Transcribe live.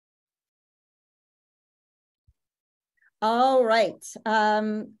All right.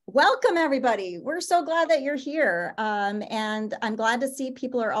 Welcome, everybody. We're so glad that you're here. And I'm glad to see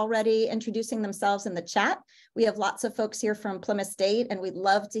people are already introducing themselves in the chat. We have lots of folks here from Plymouth State, and we'd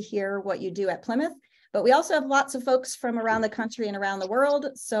love to hear what you do at Plymouth. But we also have lots of folks from around the country and around the world.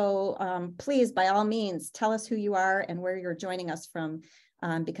 So please, by all means, tell us who you are and where you're joining us from,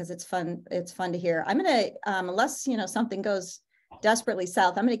 because it's fun. It's fun to hear. I'm going to, unless something goes desperately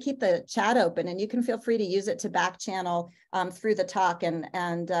south, I'm going to keep the chat open, and you can feel free to use it to back channel through the talk. And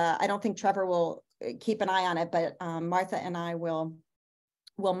I don't think Trevor will keep an eye on it, but Martha and I will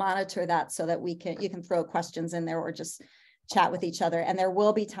monitor that so that you can throw questions in there or just chat with each other. And there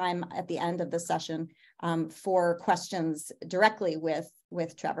will be time at the end of the session for questions directly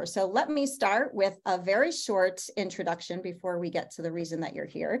with Trevor. So let me start with a very short introduction before we get to the reason that you're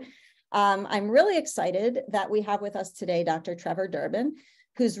here. I'm really excited that we have with us today Dr. Trevor Durbin,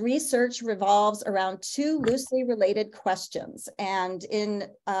 whose research revolves around two loosely related questions. And in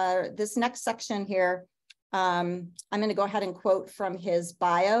this next section here, I'm going to go ahead and quote from his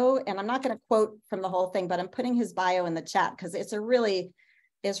bio. And I'm not going to quote from the whole thing, but I'm putting his bio in the chat because it's really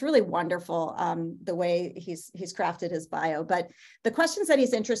wonderful the way he's crafted his bio. But the questions that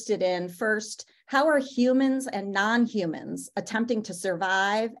he's interested in: first, how are humans and non-humans attempting to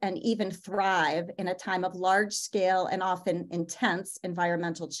survive and even thrive in a time of large scale and often intense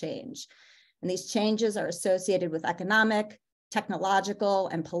environmental change? And these changes are associated with economic, technological,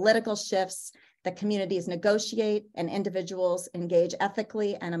 and political shifts that communities negotiate and individuals engage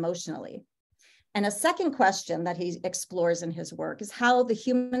ethically and emotionally. And a second question that he explores in his work is how the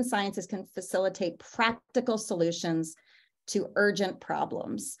human sciences can facilitate practical solutions to urgent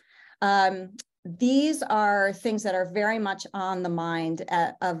problems. These are things that are very much on the mind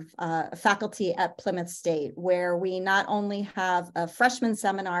of faculty at Plymouth State, where we not only have a freshman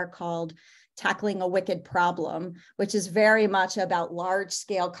seminar called Tackling a Wicked Problem, which is very much about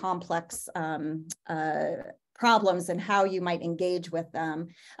large-scale complex problems and how you might engage with them.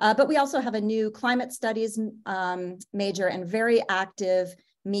 But we also have a new climate studies major and very active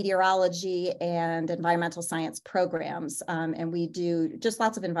meteorology and environmental science programs. And we do just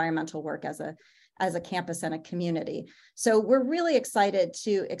lots of environmental work as a campus and a community. So we're really excited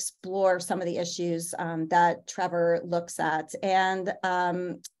to explore some of the issues that Trevor looks at. And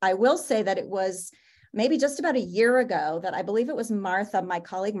I will say that it was maybe just about a year ago that I believe it was Martha, my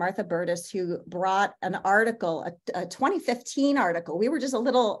colleague Martha Burtis, who brought an article, a 2015 article. We were just a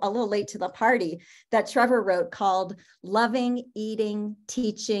little late to the party, that Trevor wrote called "Loving, Eating,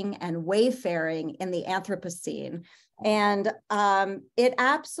 Teaching, and Wayfaring in the Anthropocene." And it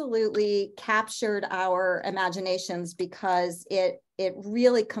absolutely captured our imaginations because it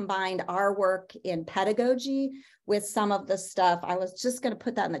really combined our work in pedagogy with some of the stuff. I was just going to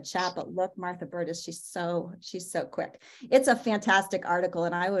put that in the chat, but look, Martha Burtis, she's so quick. It's a fantastic article,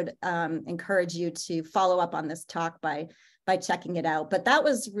 and I would encourage you to follow up on this talk by checking it out. But that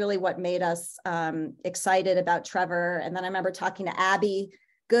was really what made us excited about Trevor. And then I remember talking to Abby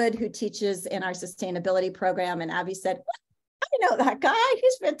Good, who teaches in our sustainability program, and Abby said, "I know that guy,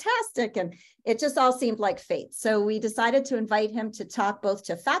 he's fantastic." And it just all seemed like fate. So we decided to invite him to talk both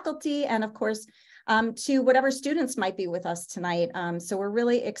to faculty and, of course, to whatever students might be with us tonight. So we're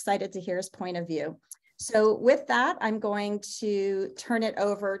really excited to hear his point of view. So with that, I'm going to turn it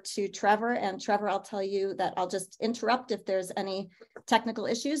over to Trevor. And Trevor, I'll tell you that I'll just interrupt if there's any technical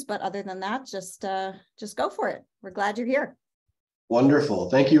issues. But other than that, just go for it. We're glad you're here. Wonderful.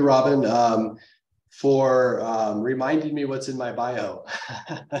 Thank you, Robin, for reminding me what's in my bio.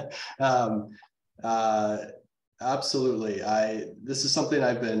 Absolutely. This is something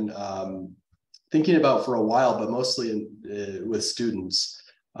I've been thinking about for a while, but mostly with students.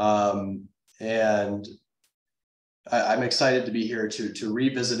 And I'm excited to be here to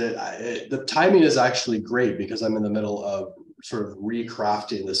revisit it. The timing is actually great because I'm in the middle of sort of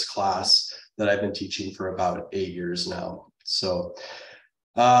recrafting this class that I've been teaching for about 8 years now. So,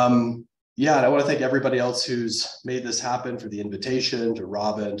 yeah, and I want to thank everybody else who's made this happen, for the invitation, to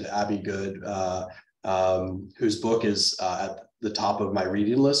Robin, to Abby Good, whose book is at the top of my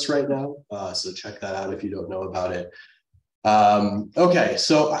reading list right now. So check that out if you don't know about it. Okay,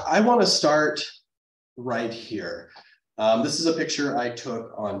 so I want to start right here. This is a picture I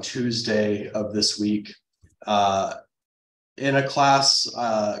took on Tuesday of this week in a class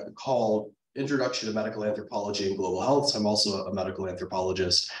called Introduction to Medical Anthropology and Global Health. So I'm also a medical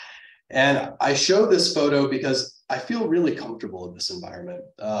anthropologist. And I show this photo because I feel really comfortable in this environment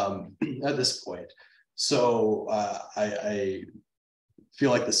at this point. So I feel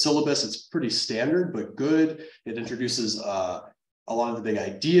like the syllabus, it's pretty standard, but good. It introduces a lot of the big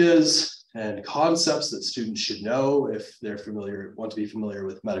ideas. and concepts that students should know if they're want to be familiar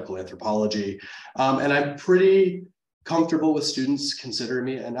with medical anthropology. And I'm pretty comfortable with students considering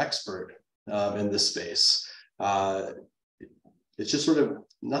me an expert in this space. It's just sort of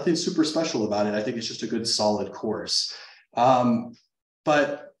nothing super special about it. I think it's just a good, solid course.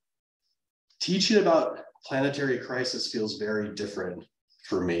 But teaching about planetary crisis feels very different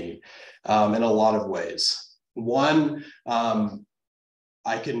for me in a lot of ways. One,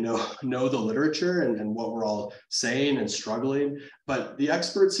 I can know the literature and what we're all saying and struggling, but the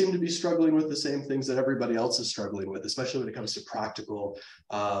experts seem to be struggling with the same things that everybody else is struggling with, especially when it comes to practical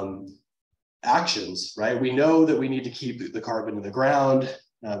actions, right? We know that we need to keep the carbon in the ground.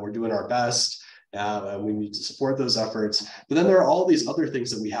 We're doing our best. And we need to support those efforts. But then there are all these other things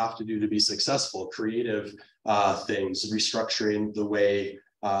that we have to do to be successful, creative things, restructuring the way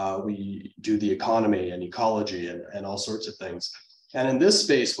we do the economy and ecology and all sorts of things. And in this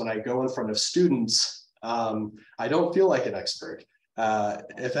space, when I go in front of students, I don't feel like an expert.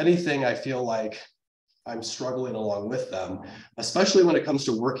 If anything, I feel like I'm struggling along with them, especially when it comes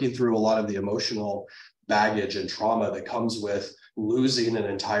to working through a lot of the emotional baggage and trauma that comes with losing an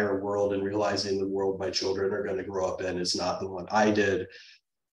entire world and realizing the world my children are going to grow up in is not the one I did.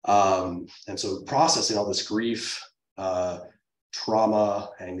 And so processing all this grief, trauma,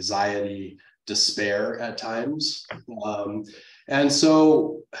 anxiety, despair at times. And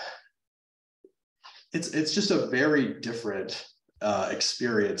so it's just a very different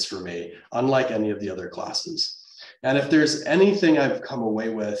experience for me, unlike any of the other classes. And if there's anything I've come away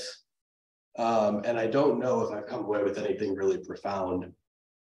with, and I don't know if I've come away with anything really profound,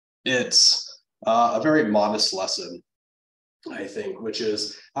 it's a very modest lesson, I think, which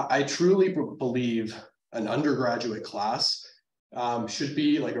is I truly believe an undergraduate class should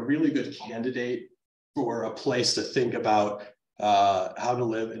be like a really good candidate for a place to think about how to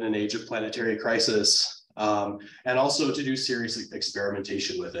live in an age of planetary crisis, and also to do serious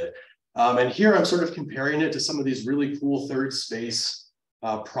experimentation with it. And here I'm sort of comparing it to some of these really cool third space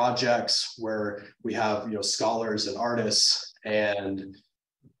projects where we have scholars and artists and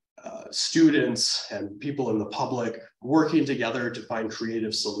students and people in the public working together to find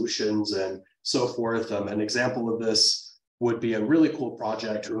creative solutions and so forth. An example of this would be a really cool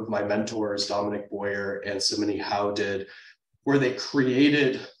project two of my mentors, Dominic Boyer and Simone Howe, did, where they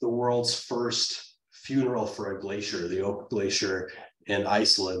created the world's first funeral for a glacier, the Oak Glacier in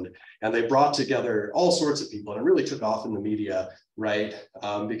Iceland. And they brought together all sorts of people, and it really took off in the media, right?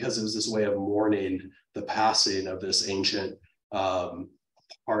 Because it was this way of mourning the passing of this ancient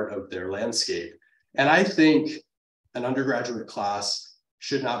part of their landscape. And I think an undergraduate class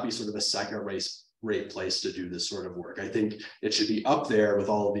should not be sort of a second-rate place to do this sort of work. I think it should be up there with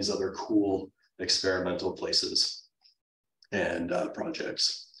all of these other cool experimental places and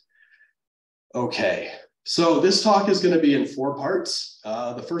projects. Okay, so this talk is going to be in 4 parts.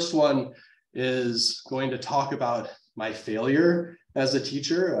 The first one is going to talk about my failure as a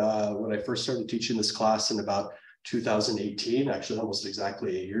teacher when I first started teaching this class in about 2018, actually almost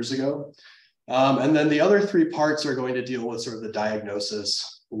exactly 8 years ago. And then the other 3 parts are going to deal with sort of the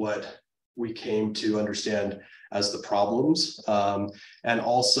diagnosis, what we came to understand as the problems, and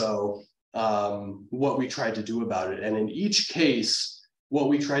also what we tried to do about it. And in each case, what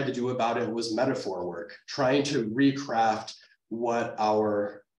we tried to do about it was metaphor work, trying to recraft what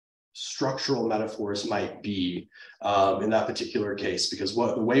our structural metaphors might be in that particular case, because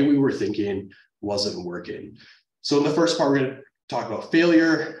the way we were thinking wasn't working. So in the first part, we're going to talk about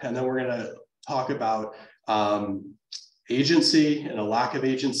failure, and then we're going to talk about agency and a lack of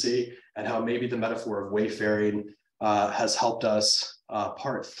agency, and how maybe the metaphor of wayfaring has helped us.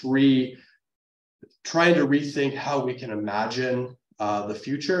 Part 3, trying to rethink how we can imagine the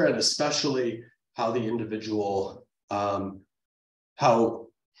future, and especially how the individual, how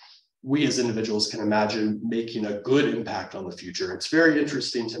we as individuals can imagine making a good impact on the future. It's very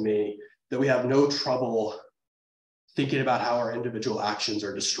interesting to me that we have no trouble thinking about how our individual actions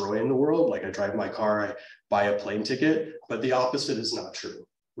are destroying the world. Like, I drive my car, I buy a plane ticket, but the opposite is not true,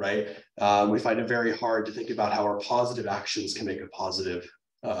 right? We find it very hard to think about how our positive actions can make a positive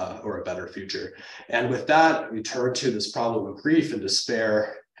or a better future. And with that, we turn to this problem of grief and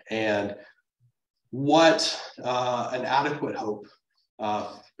despair, and what an adequate hope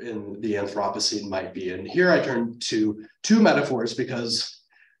in the Anthropocene might be. And here I turn to 2 metaphors, because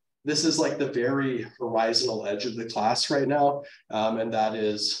this is like the very horizontal edge of the class right now, and that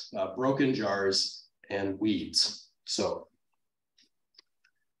is broken jars and weeds. So,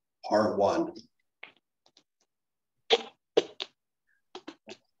 part 1.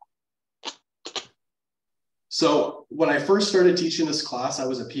 So when I first started teaching this class, I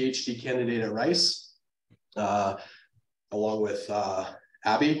was a PhD candidate at Rice, along with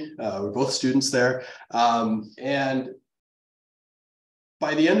Abby. We're both students there. And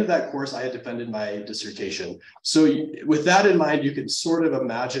by the end of that course, I had defended my dissertation. So with that in mind, you can sort of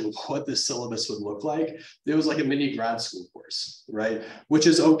imagine what this syllabus would look like. It was like a mini grad school course, right? Which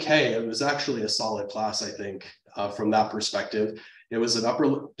is okay. It was actually a solid class, I think, from that perspective. It was an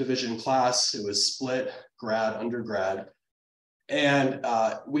upper division class. It was split grad, undergrad. And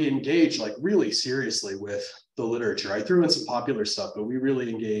we engaged like really seriously with the literature. I threw in some popular stuff, but we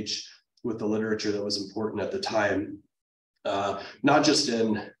really engaged with the literature that was important at the time. Not just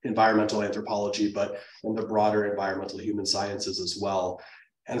in environmental anthropology, but in the broader environmental human sciences as well.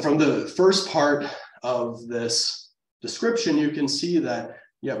 And from the first part of this description, you can see that,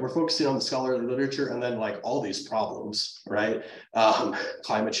 yeah, we're focusing on the scholarly literature and then like all these problems, right?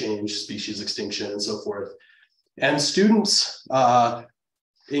 Climate change, species extinction, and so forth. And students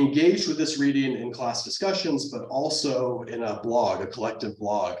engaged with this reading in class discussions, but also in a blog, a collective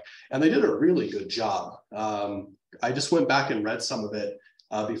blog. And they did a really good job. I just went back and read some of it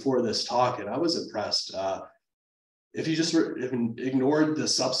before this talk, and I was impressed. If you just ignored the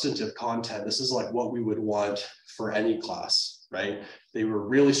substantive content, this is like what we would want for any class, right? They were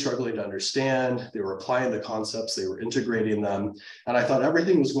really struggling to understand. They were applying the concepts. They were integrating them. And I thought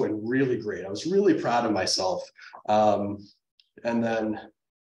everything was going really great. I was really proud of myself. And then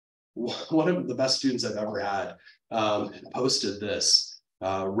one of the best students I've ever had posted this,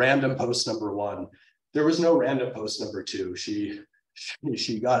 random post number 1. There was no random post number 2.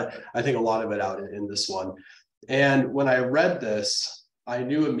 She got, I think, a lot of it out in this one. And when I read this, I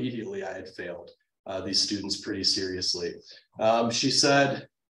knew immediately I had failed these students pretty seriously. She said,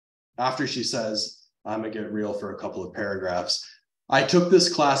 after she says, I'm gonna get real for a couple of paragraphs, I took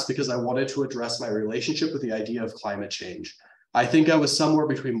this class because I wanted to address my relationship with the idea of climate change. I think I was somewhere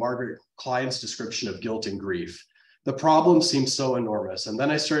between Margaret Klein's description of guilt and grief. The problem seemed so enormous. And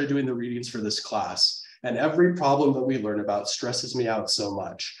then I started doing the readings for this class. And every problem that we learn about stresses me out so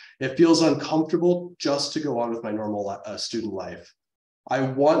much. It feels uncomfortable just to go on with my normal student life. I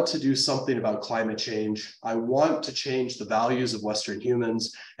want to do something about climate change. I want to change the values of Western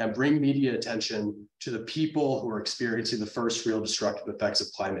humans and bring media attention to the people who are experiencing the first real destructive effects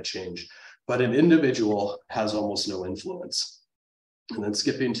of climate change. But an individual has almost no influence. And then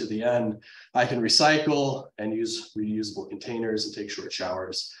skipping to the end, I can recycle and use reusable containers and take short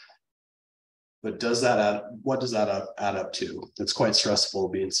showers. But what does that add up to? It's quite stressful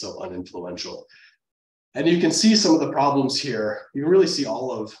being so uninfluential. And you can see some of the problems here. You can really see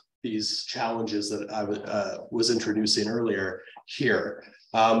all of these challenges that I was introducing earlier here.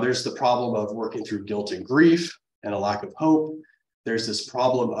 There's the problem of working through guilt and grief and a lack of hope. There's this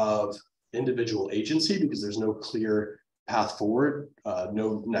problem of individual agency because there's no clear path forward,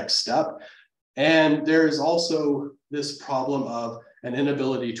 no next step. And there's also this problem of an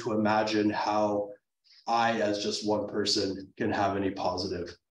inability to imagine how I, as just one person, can have any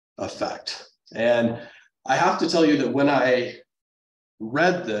positive effect. And I have to tell you that when I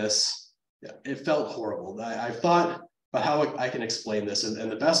read this, it felt horrible. I thought about how I can explain this.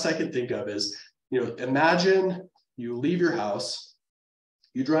 And the best I can think of is, imagine you leave your house,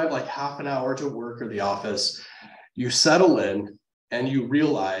 you drive like half an hour to work or the office, you settle in and you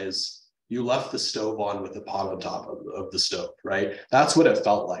realize you left the stove on with the pot on top of the stove, right? That's what it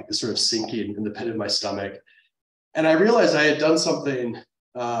felt like, the sort of sinking in the pit of my stomach. And I realized I had done something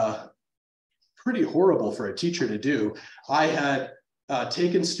pretty horrible for a teacher to do. I had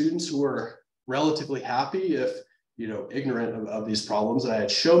taken students who were relatively happy, if ignorant of these problems, and I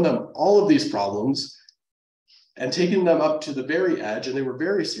had shown them all of these problems and taken them up to the very edge, and they were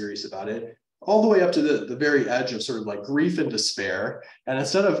very serious about it, all the way up to the very edge of sort of like grief and despair. And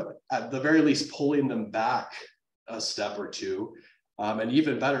instead of, at the very least, pulling them back a step or two, and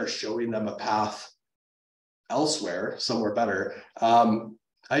even better, showing them a path elsewhere, somewhere better,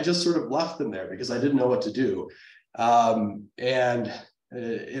 I just sort of left them there because I didn't know what to do. And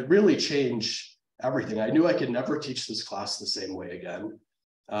it really changed everything. I knew I could never teach this class the same way again.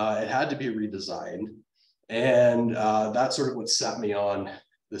 It had to be redesigned. And that's sort of what set me on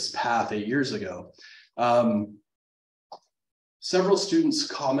this path 8 years ago. Several students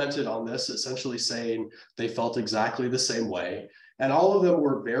commented on this, essentially saying they felt exactly the same way. And all of them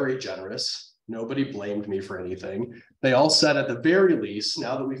were very generous. Nobody blamed me for anything. They all said, at the very least,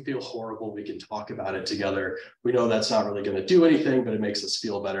 now that we feel horrible, we can talk about it together. We know that's not really going to do anything, but it makes us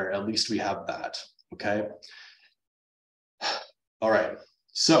feel better. At least we have that. Okay. All right.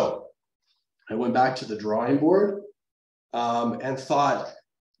 So I went back to the drawing board and thought,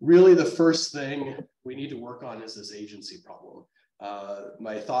 really, the first thing we need to work on is this agency problem.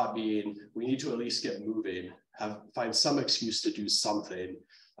 My thought being, we need to at least get moving, find some excuse to do something,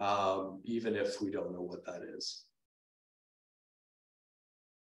 even if we don't know what that is.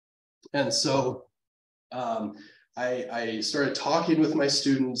 And so I started talking with my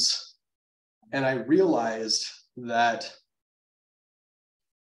students, and I realized that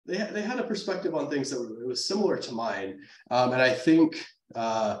they had a perspective on things that was similar to mine. And I think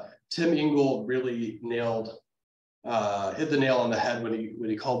Tim Ingold really hit the nail on the head when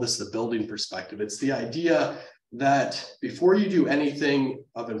he called this the building perspective. It's the idea that before you do anything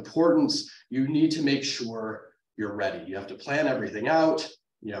of importance, you need to make sure you're ready. You have to plan everything out,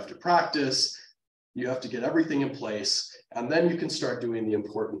 you have to practice, you have to get everything in place, and then you can start doing the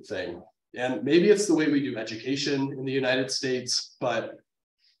important thing. And maybe it's the way we do education in the United States, but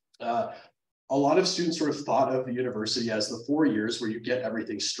a lot of students sort of thought of the university as the 4 years where you get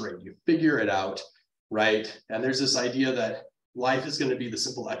everything straight, you figure it out, right? And there's this idea that life is going to be the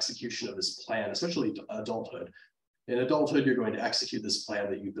simple execution of this plan, especially adulthood. In adulthood, you're going to execute this plan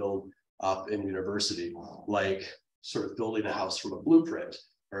that you build up in university, like sort of building a house from a blueprint,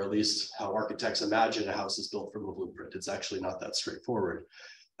 or at least how architects imagine a house is built from a blueprint. It's actually not that straightforward.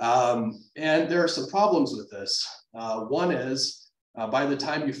 And there are some problems with this. One is, by the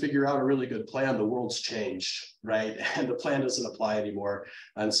time you figure out a really good plan, the world's changed, right? And the plan doesn't apply anymore,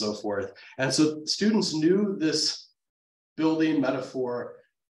 and so forth. And so students knew this building metaphor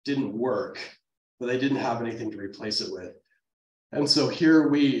didn't work, but they didn't have anything to replace it with. And so here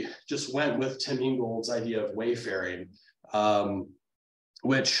we just went with Tim Ingold's idea of wayfaring,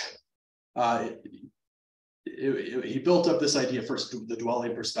 which he built up this idea first, the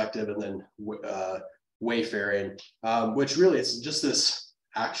dwelling perspective, and then wayfaring, which really it's just this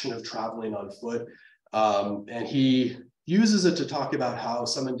action of traveling on foot. And he uses it to talk about how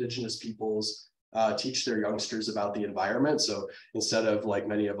some indigenous peoples teach their youngsters about the environment. So instead of like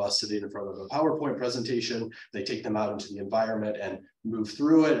many of us sitting in front of a PowerPoint presentation, they take them out into the environment and move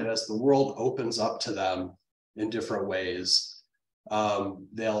through it. And as the world opens up to them in different ways,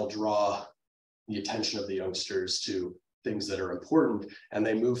 they'll draw the attention of the youngsters to things that are important, and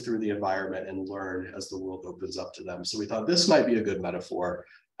they move through the environment and learn as the world opens up to them. So we thought this might be a good metaphor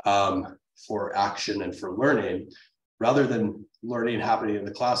for action and for learning, rather than learning happening in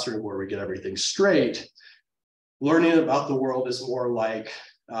the classroom where we get everything straight. Learning about the world is more like,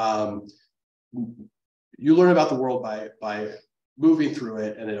 you learn about the world by moving through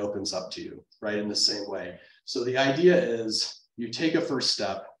it, and it opens up to you, right, in the same way. So the idea is you take a first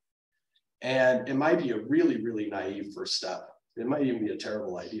step, and it might be a really, really naive first step. It might even be a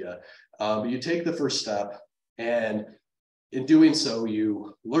terrible idea. But you take the first step, and in doing so,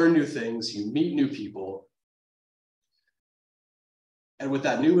 you learn new things, you meet new people. And with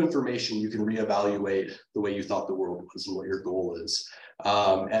that new information, you can reevaluate the way you thought the world was and what your goal is.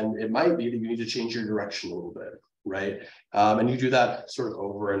 And it might be that you need to change your direction a little bit, right? And you do that sort of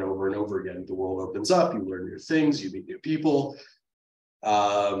over and over and over again. The world opens up, you learn new things, you meet new people.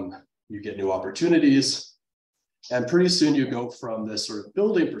 You get new opportunities, and pretty soon you go from this sort of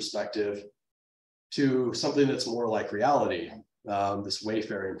building perspective to something that's more like reality, this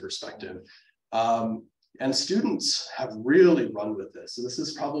wayfaring perspective. And students have really run with this. So this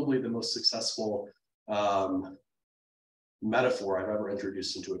is probably the most successful metaphor I've ever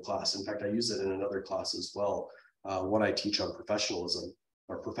introduced into a class. In fact, I use it in another class as well, one I teach on professionalism,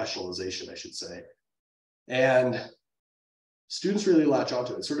 or professionalization, I should say. And students really latch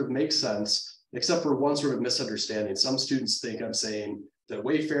onto it. It sort of makes sense, except for one sort of misunderstanding. Some students think I'm saying that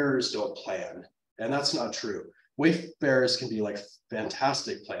wayfarers don't plan, and that's not true. Wayfarers can be like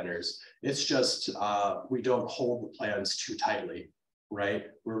fantastic planners. It's just we don't hold the plans too tightly, right?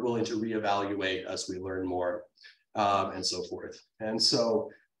 We're willing to reevaluate as we learn more, and so forth. And so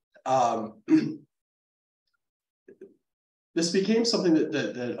this became something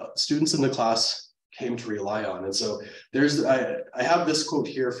that students in the class came to rely on. And so I have this quote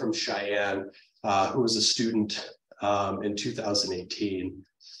here from Cheyenne, who was a student in 2018.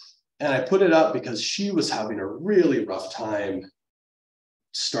 And I put it up because she was having a really rough time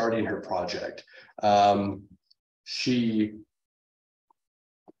starting her project. She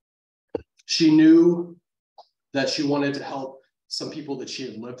knew that she wanted to help some people that she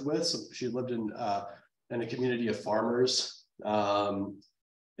had lived with. So she lived in a community of farmers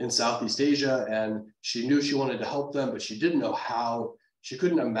in Southeast Asia, and she knew she wanted to help them, but she didn't know how. She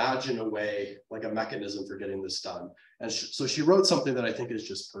couldn't imagine a way, like a mechanism for getting this done. And so she wrote something that I think is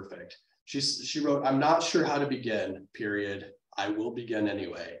just perfect. She wrote, "I'm not sure how to begin, period. I will begin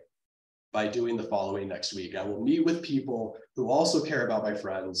anyway by doing the following next week. I will meet with people who also care about my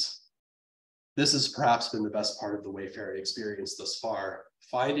friends. this has perhaps been the best part of the wayfaring experience thus far,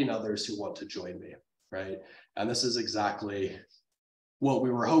 finding others who want to join me, right? And this is exactly what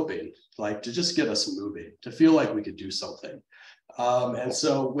we were hoping, like to just get us moving, to feel like we could do something. And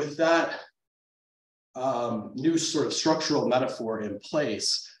so with that new sort of structural metaphor in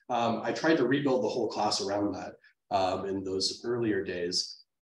place, I tried to rebuild the whole class around that in those earlier days.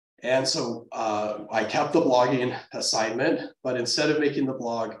 And so I kept the blogging assignment, but instead of making the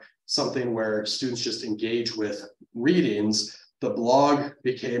blog something where students just engage with readings, the blog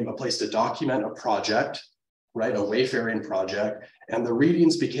became a place to document a project, right? A wayfaring project, and the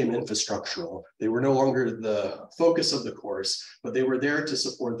readings became infrastructural. They were no longer the focus of the course, but they were there to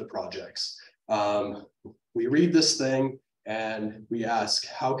support the projects. We read this thing and we ask,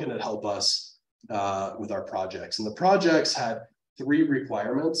 how can it help us with our projects? And the projects had 3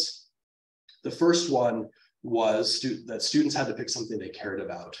 requirements. The first one was that students had to pick something they cared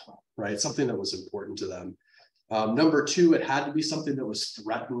about, right? Something that was important to them. Number 2, it had to be something that was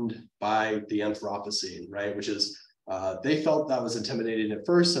threatened by the Anthropocene, right? Which is, they felt that was intimidating at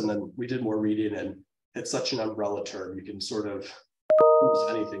first, and then we did more reading, and it's such an umbrella term. You can sort of use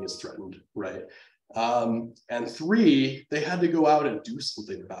anything is threatened, right? And 3, they had to go out and do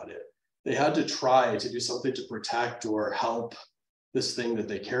something about it. They had to try to do something to protect or help this thing that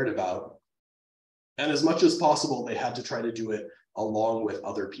they cared about. And as much as possible, they had to try to do it along with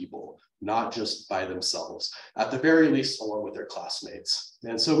other people, not just by themselves, at the very least along with their classmates.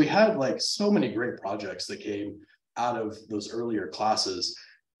 And so we had like so many great projects that came out of those earlier classes.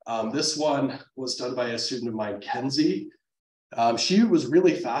 This one was done by a student of mine, Kenzie. She was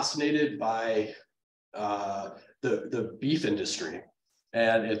really fascinated by the beef industry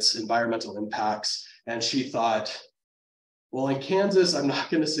and its environmental impacts. And she thought, well, in Kansas, I'm not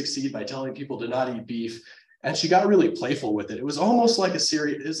going to succeed by telling people to not eat beef. And she got really playful with it. It was almost like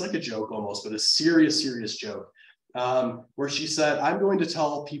it's like a joke almost, but a serious joke, where she said, I'm going to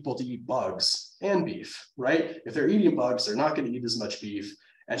tell people to eat bugs and beef, right? If they're eating bugs, they're not going to eat as much beef.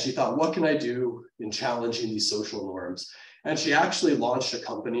 And she thought, what can I do in challenging these social norms? And she actually launched a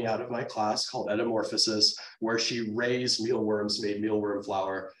company out of my class called Anthropocene, where she raised mealworms, made mealworm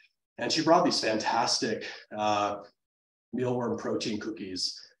flour. And she brought these fantastic mealworm protein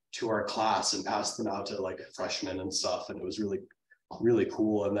cookies to our class and passed them out to like freshmen and stuff. And it was really, really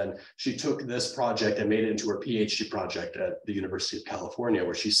cool. And then she took this project and made it into her PhD project at the University of California,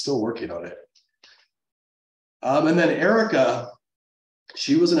 where she's still working on it. And then Erica,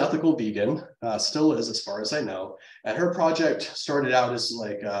 she was an ethical vegan, still is as far as I know. And her project started out as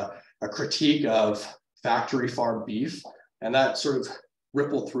like a critique of factory farm beef. And that sort of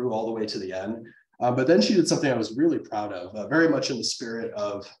rippled through all the way to the end. But then she did something I was really proud of, very much in the spirit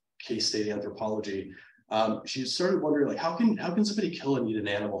of K-State anthropology. She started wondering, like, how can somebody kill and eat an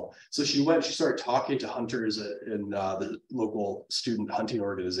animal? So she started talking to hunters in the local student hunting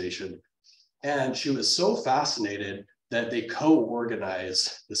organization. And she was so fascinated that they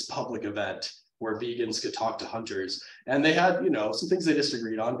co-organized this public event where vegans could talk to hunters. And they had, some things they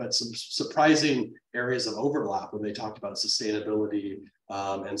disagreed on, but some surprising areas of overlap when they talked about sustainability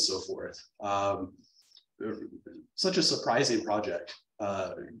and so forth. Such a surprising project,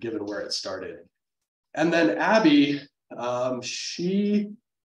 given where it started. And then Abby, she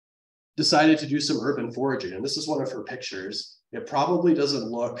decided to do some urban foraging. And this is one of her pictures. It probably doesn't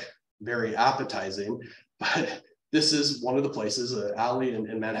look very appetizing, but this is one of the places, an alley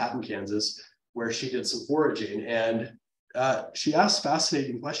in Manhattan, Kansas, where she did some foraging. And she asked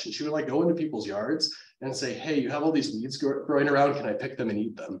fascinating questions. She would like go into people's yards and say, hey, you have all these weeds growing around, can I pick them and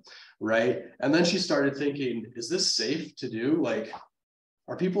eat them, right? And then she started thinking, is this safe to do? Like,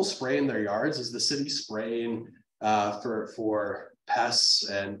 are people spraying their yards? Is the city spraying for pests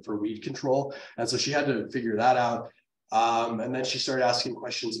and for weed control? And so she had to figure that out. And then she started asking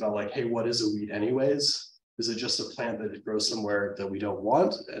questions about like, hey, what is a weed anyways? Is it just a plant that grows somewhere that we don't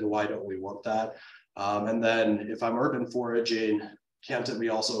want? And why don't we want that? And then if I'm urban foraging, can't we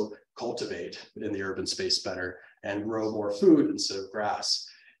also cultivate in the urban space better and grow more food instead of grass?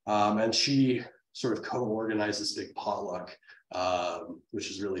 And she sort of co-organized this big potluck,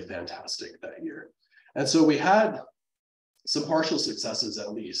 which is really fantastic that year. And so we had some partial successes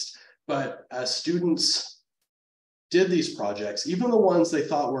at least, but as students did these projects, even the ones they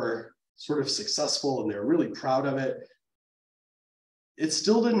thought were sort of successful and they're really proud of it, it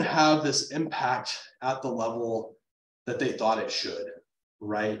still didn't have this impact at the level that they thought it should,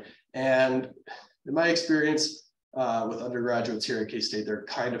 right? And in my experience with undergraduates here at K-State, they're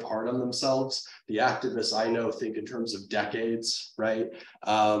kind of hard on themselves. The activists I know think in terms of decades, right?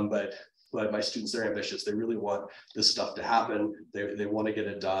 But but my students, they're ambitious. They really want this stuff to happen. They want to get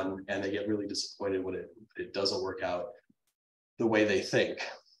it done, and they get really disappointed when it doesn't work out the way they think.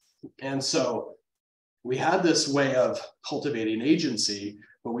 And so we had this way of cultivating agency,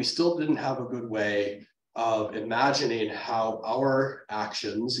 but we still didn't have a good way of imagining how our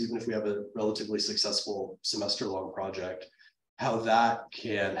actions, even if we have a relatively successful semester-long project, how that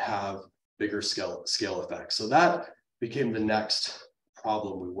can have bigger scale effects. So that became the next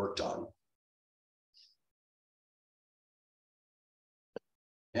problem we worked on.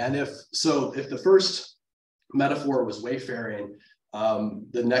 And if the first metaphor was wayfaring,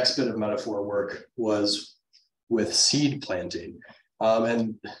 the next bit of metaphor work was with seed planting.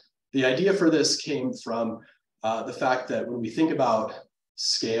 And the idea for this came from the fact that when we think about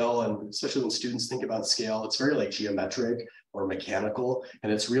scale, and especially when students think about scale, it's very like geometric or mechanical,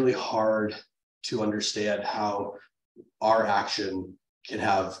 and it's really hard to understand how our action can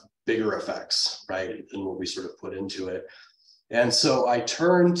have bigger effects, right, than what we sort of put into it. And so I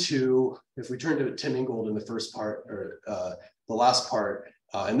turn to, if we turn to Tim Ingold in the first part, or the last part,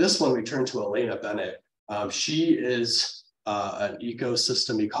 in this one, we turn to Elena Bennett. She is an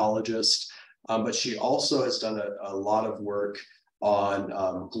ecosystem ecologist, but she also has done a lot of work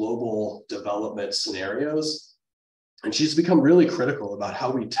on global development scenarios. And she's become really critical about how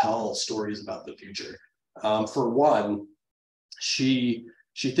we tell stories about the future. For one, she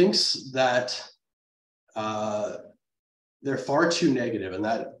thinks that they're far too negative, and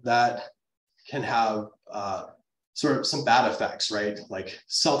that can have sort of some bad effects, right? Like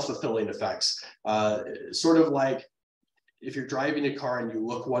self-fulfilling effects. Sort of like if you're driving a car and you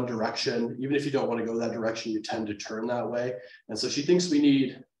look one direction, even if you don't want to go that direction, you tend to turn that way. And so she thinks we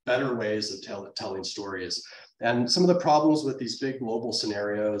need better ways of telling stories. And some of the problems with these big global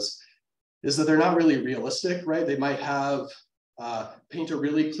scenarios is that they're not really realistic, right? They might have paint a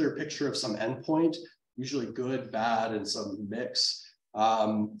really clear picture of some endpoint, usually good, bad, and some mix,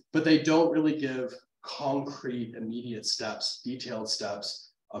 but they don't really give concrete, immediate steps, detailed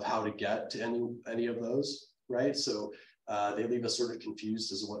steps of how to get to any of those, right? So they leave us sort of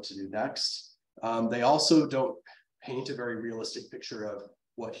confused as to what to do next. They also don't paint a very realistic picture of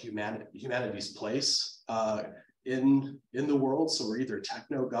what humanity's place in the world. So we're either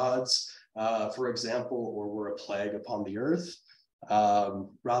techno gods, for example, or we're a plague upon the earth,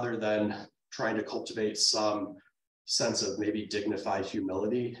 rather than trying to cultivate some sense of maybe dignified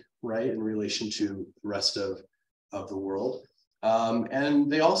humility, right, in relation to the rest of the world.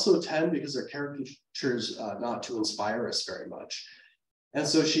 And they also tend, because they're caricatures, not to inspire us very much. And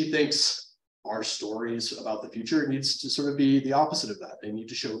so she thinks our stories about the future needs to sort of be the opposite of that. They need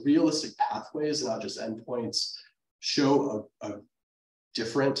to show realistic pathways, not just endpoints, show a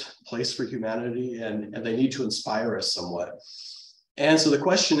different place for humanity, and they need to inspire us somewhat. And so the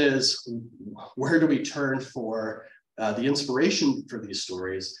question is, where do we turn for the inspiration for these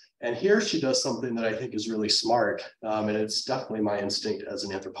stories? And here she does something that I think is really smart, and it's definitely my instinct as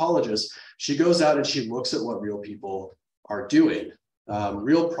an anthropologist. She goes out and she looks at what real people are doing,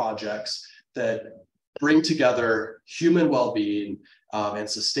 real projects that bring together human well-being and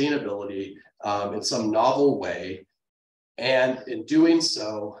sustainability in some novel way. And in doing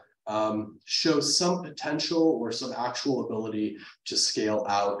so, shows some potential or some actual ability to scale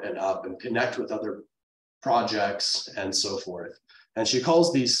out and up and connect with other projects and so forth. And she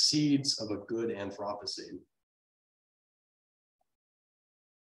calls these seeds of a good Anthropocene.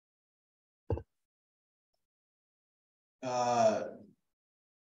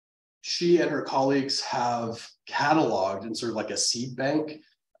 She and her colleagues have cataloged in sort of like a seed bank,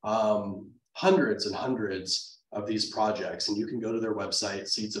 hundreds and hundreds of these projects. And you can go to their website,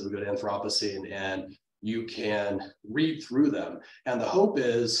 Seeds of a Good Anthropocene, and you can read through them. And the hope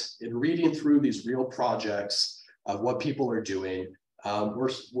is, in reading through these real projects of what people are doing,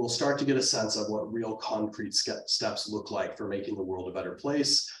 we'll start to get a sense of what real concrete steps look like for making the world a better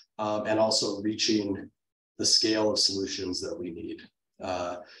place, and also reaching the scale of solutions that we need.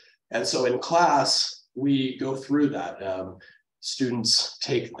 And so in class, we go through that. Students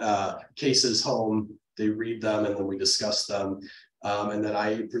take cases home, they read them, and then we discuss them. And then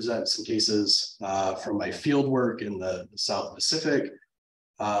I present some cases from my field work in the South Pacific,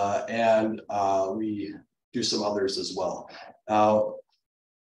 and we do some others as well.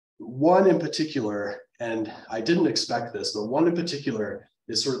 One in particular, and I didn't expect this, but one in particular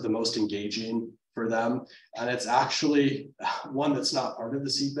is sort of the most engaging for them. And it's actually one that's not part of the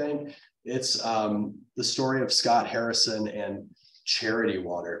seed bank. It's the story of Scott Harrison and Charity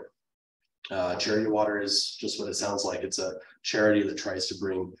Water. Charity Water is just what it sounds like. It's a charity that tries to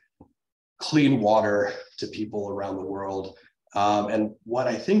bring clean water to people around the world. And what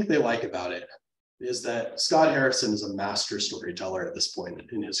I think they like about it is that Scott Harrison is a master storyteller at this point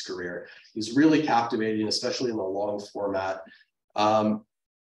in his career. He's really captivating, especially in the long format.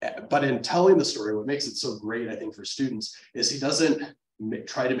 But in telling the story, what makes it so great, I think, for students is he doesn't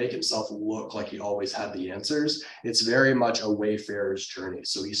try to make himself look like he always had the answers. It's very much a wayfarer's journey.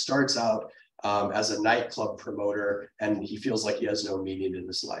 So he starts out as a nightclub promoter, and he feels like he has no meaning in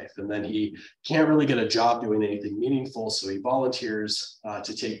his life. And then he can't really get a job doing anything meaningful. So he volunteers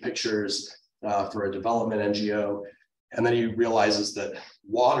to take pictures for a development NGO. And then he realizes that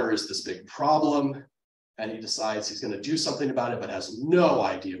water is this big problem. And he decides he's going to do something about it, but has no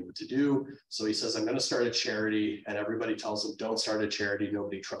idea what to do. So he says, I'm going to start a charity. And everybody tells him, don't start a charity.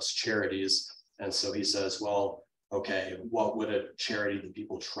 Nobody trusts charities. And so he says, well, okay, what would a charity that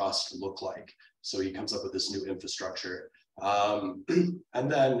people trust look like? So he comes up with this new infrastructure. And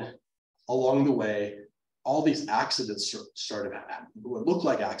then along the way, all these accidents started happening. What looked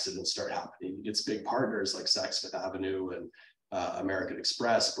like accidents start happening. He gets big partners like Saks Fifth Avenue and American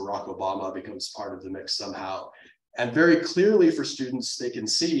Express. Barack Obama becomes part of the mix somehow. And very clearly for students, they can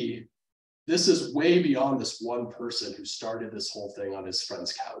see this is way beyond this one person who started this whole thing on his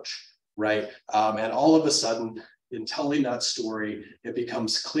friend's couch, right? And all of a sudden, in telling that story, it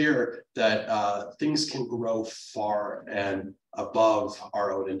becomes clear that things can grow far and above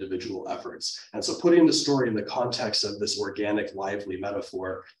our own individual efforts. And so putting the story in the context of this organic, lively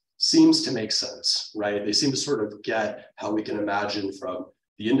metaphor seems to make sense, right? They seem to sort of get how we can imagine from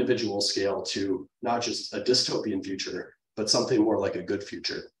the individual scale to not just a dystopian future, but something more like a good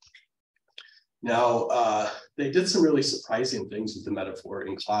future. Now, they did some really surprising things with the metaphor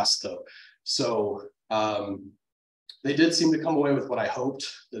in class, though. So they did seem to come away with what I hoped,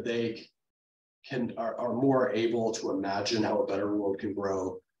 that they are more able to imagine how a better world can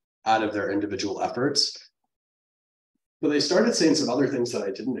grow out of their individual efforts. But they started saying some other things that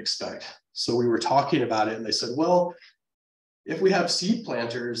I didn't expect. So we were talking about it and they said, well, if we have seed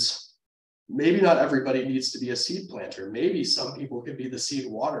planters, maybe not everybody needs to be a seed planter. Maybe some people can be the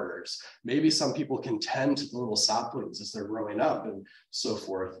seed waterers. Maybe some people can tend to the little saplings as they're growing up and so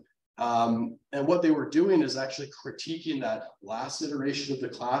forth. And what they were doing is actually critiquing that last iteration of the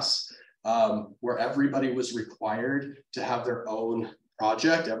class where everybody was required to have their own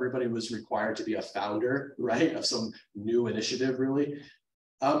project. Everybody was required to be a founder, right, of some new initiative, really.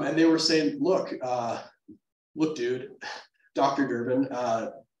 And they were saying, look, dude, Dr. Durbin,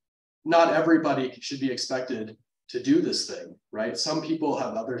 not everybody should be expected to do this thing, right? Some people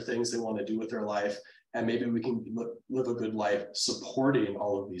have other things they want to do with their life, and maybe we can live a good life supporting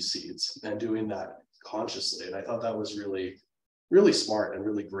all of these seeds and doing that consciously. And I thought that was really, really smart and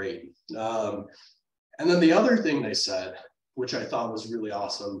really great. And then the other thing they said, which I thought was really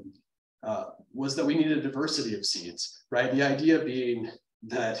awesome, was that we need a diversity of seeds, right? The idea being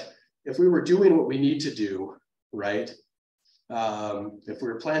that if we were doing what we need to do, right? If we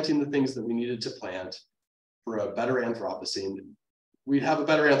were planting the things that we needed to plant for a better Anthropocene, we'd have a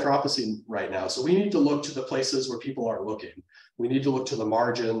better Anthropocene right now. So we need to look to the places where people aren't looking. We need to look to the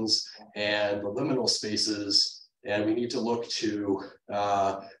margins and the liminal spaces, and we need to look to,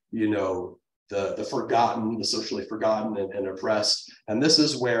 the forgotten, the socially forgotten and oppressed. And this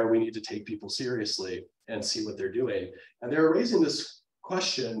is where we need to take people seriously and see what they're doing. And they're raising this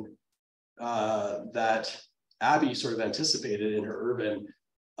question that Abby sort of anticipated in her urban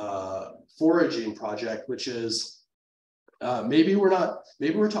foraging project, which is maybe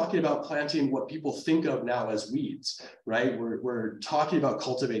we're talking about planting what people think of now as weeds, right? We're talking about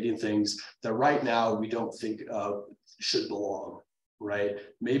cultivating things that right now we don't think should belong, right?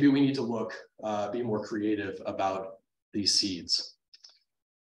 Maybe we need to look, be more creative about these seeds.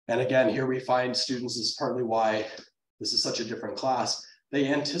 And again, here we find students, this is partly why this is such a different class. They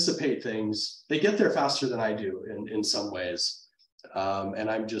anticipate things, they get there faster than I do in some ways.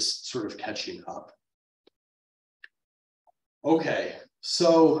 And I'm just sort of catching up. Okay,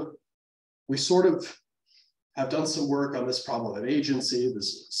 so we sort of have done some work on this problem of agency,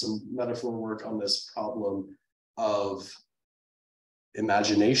 some metaphor work on this problem of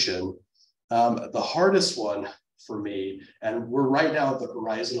imagination. The hardest one for me, and we're right now at the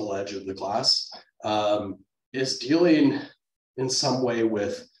horizontal edge of the class, is dealing in some way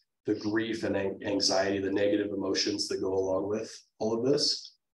with the grief and anxiety, the negative emotions that go along with all of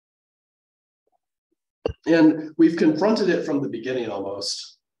this. And we've confronted it from the beginning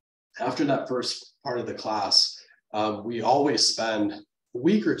almost. After that first part of the class, we always spend a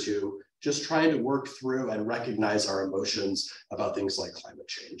week or two just trying to work through and recognize our emotions about things like climate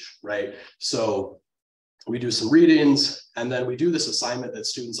change, right? So we do some readings, and then we do this assignment that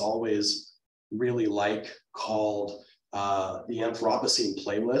students always really like called the Anthropocene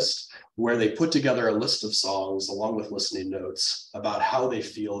playlist, where they put together a list of songs along with listening notes about how they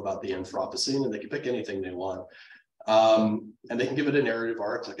feel about the Anthropocene, and they can pick anything they want. And they can give it a narrative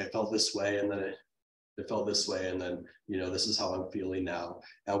arc, like I felt this way, and then it felt this way, and then, you know, this is how I'm feeling now.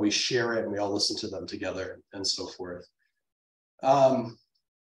 And we share it and we all listen to them together and so forth.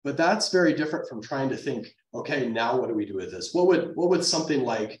 But that's very different from trying to think, okay, now what do we do with this? What would something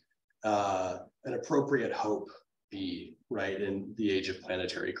like an appropriate hope be, right, in the age of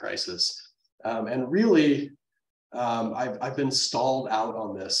planetary crisis? And really, I've been stalled out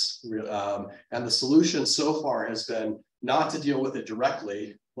on this. And the solution so far has been not to deal with it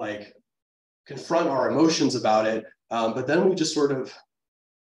directly, like confront our emotions about it, but then we just sort of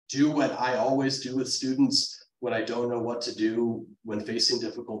do what I always do with students when I don't know what to do when facing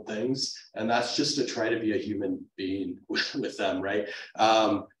difficult things. And that's just to try to be a human being with them, right?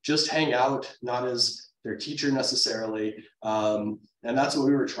 Just hang out, not as their teacher necessarily. And that's what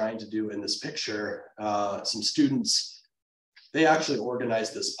we were trying to do in this picture. Some students, they actually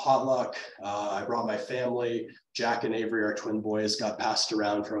organized this potluck. I brought my family. Jack and Avery, our twin boys, got passed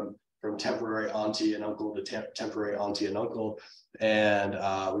around from temporary auntie and uncle to temporary auntie and uncle. And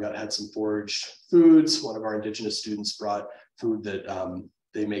we had some foraged foods. One of our Indigenous students brought food that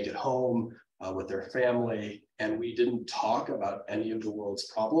they make at home with their family. And we didn't talk about any of the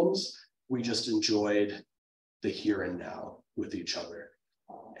world's problems. We just enjoyed the here and now with each other.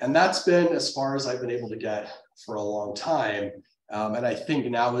 And that's been as far as I've been able to get for a long time. And I think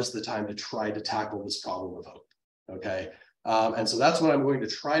now is the time to try to tackle this problem of hope, okay? And so that's what I'm going to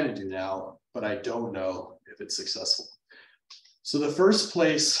try to do now, but I don't know if it's successful. So the first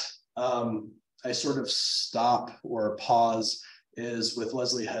place I sort of stop or pause is with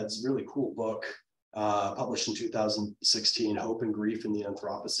Leslie Head's really cool book, published in 2016, Hope and Grief in the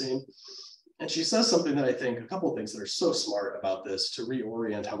Anthropocene. And she says something that I think, a couple of things that are so smart about this to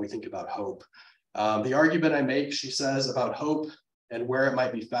reorient how we think about hope. The argument I make, she says, about hope and where it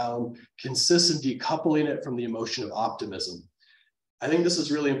might be found consists in decoupling it from the emotion of optimism. I think this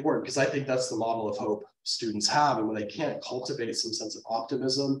is really important because I think that's the model of hope students have. And when they can't cultivate some sense of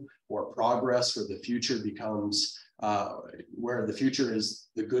optimism or progress, or the future becomes where the future is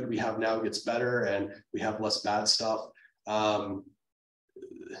the good we have now gets better and we have less bad stuff,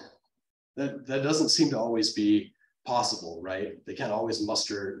 that doesn't seem to always be possible, right? They can't always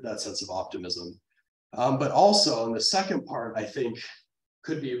muster that sense of optimism. But also, and the second part, I think,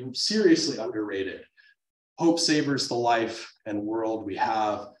 could be seriously underrated. Hope savors the life and world we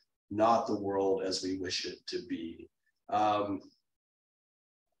have, not the world as we wish it to be.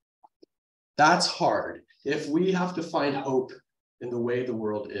 That's hard. If we have to find hope in the way the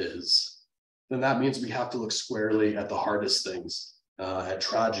world is, then that means we have to look squarely at the hardest things, at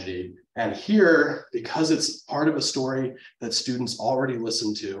tragedy. And here, because it's part of a story that students already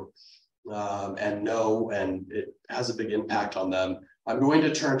listen to and know, and it has a big impact on them, I'm going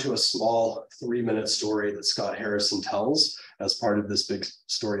to turn to a small 3-minute story that Scott Harrison tells as part of this big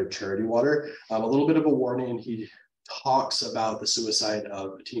story of Charity Water. A little bit of a warning, he talks about the suicide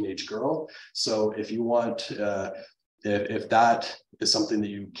of a teenage girl. So if you want, if that is something that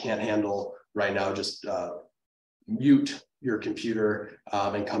you can't handle right now, just mute your computer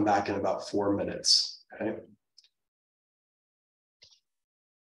and come back in about 4 minutes, okay?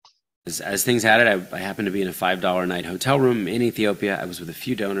 As things had it, I happened to be in a $5 a night hotel room in Ethiopia. I was with a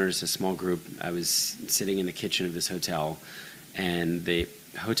few donors, a small group. I was sitting in the kitchen of this hotel, and the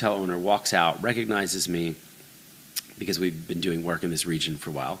hotel owner walks out, recognizes me, because we've been doing work in this region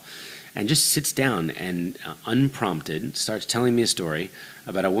for a while, and just sits down and unprompted starts telling me a story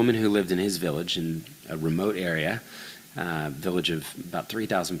about a woman who lived in his village in a remote area, village of about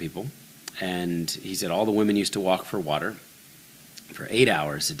 3,000 people. And he said all the women used to walk for water for 8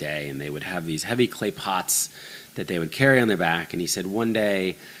 hours a day, and they would have these heavy clay pots that they would carry on their back. And he said one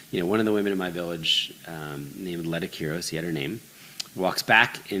day, one of the women in my village, named Letta Kiros, he had her name, walks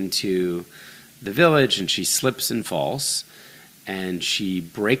back into the village, and she slips and falls, and she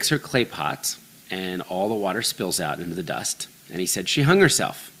breaks her clay pot, and all the water spills out into the dust. And he said she hung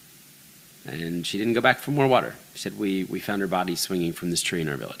herself, and she didn't go back for more water. He said we found her body swinging from this tree in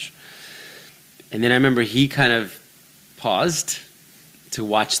our village. And then I remember he kind of paused to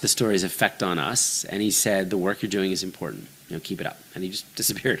watch the story's effect on us, and he said, the work you're doing is important, keep it up. And he just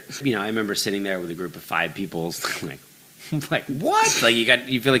disappeared. I remember sitting there with a group of 5 people, like what? Like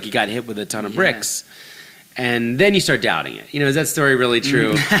you feel like you got hit with a ton of bricks. And then you start doubting it. Is that story really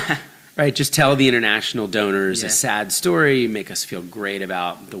true? Right? Just tell the international donors a sad story, make us feel great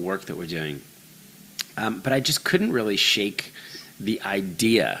about the work that we're doing. But I just couldn't really shake the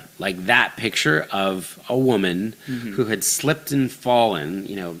idea, like that picture of a woman who had slipped and fallen,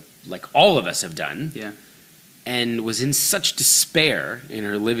 you know, like all of us have done, and was in such despair in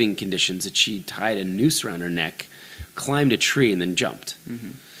her living conditions that she tied a noose around her neck, climbed a tree, and then jumped.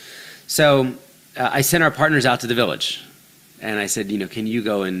 So I sent our partners out to the village. And I said, you know, can you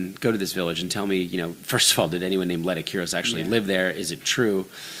go to this village and tell me, you know, first of all, did anyone named Letta Kiros actually live there? Is it true?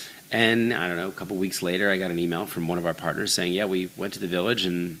 And I don't know, a couple weeks later, I got an email from one of our partners saying, yeah, we went to the village,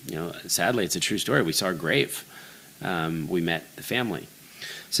 and, you know, sadly, it's a true story. We saw a grave. We met the family.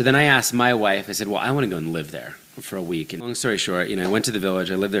 So then I asked my wife, I said, well, I want to go and live there for a week. And long story short, you know, I went to the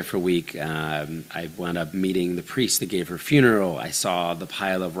village. I lived there for a week. I wound up meeting the priest that gave her funeral. I saw the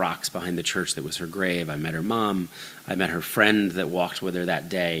pile of rocks behind the church that was her grave. I met her mom. I met her friend that walked with her that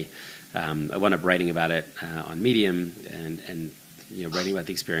day. I wound up writing about it on Medium and you know, writing about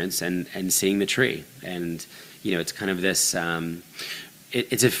the experience and seeing the tree. And, you know, it's kind of this,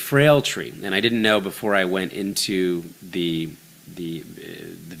 it's a frail tree. And I didn't know before I went into the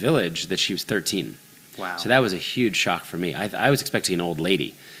village that she was 13. Wow. So that was a huge shock for me. I was expecting an old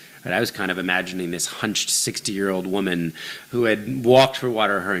lady. Right? I was kind of imagining this hunched 60-year-old woman who had walked for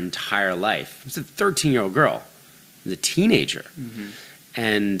water her entire life. It was a 13-year-old girl. It was a teenager.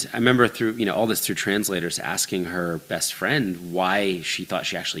 And I remember through, you know, all this through translators asking her best friend why she thought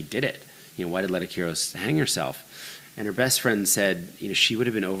she actually did it. You know, why did Letta Kiros hang herself? And her best friend said, you know, she would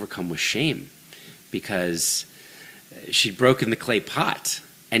have been overcome with shame because she'd broken the clay pot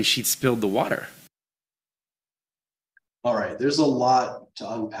and she'd spilled the water. All right, there's a lot to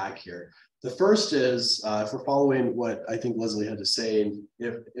unpack here. The first is, if we're following what I think Leslie had to say,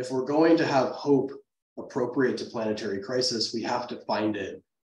 if we're going to have hope appropriate to planetary crisis, we have to find it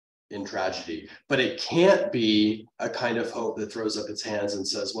in tragedy. But it can't be a kind of hope that throws up its hands and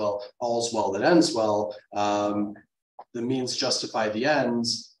says, well, all's well that ends well. The means justify the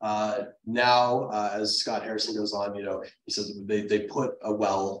ends. Now, as Scott Harrison goes on, you know, he says they put a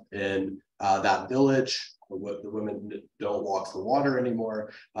well in that village. The women don't walk for water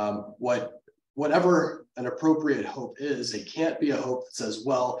anymore. Whatever an appropriate hope is, it can't be a hope that says,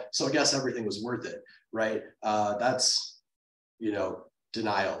 well, so I guess everything was worth it, right? That's, you know,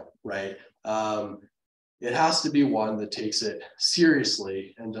 denial, right? It has to be one that takes it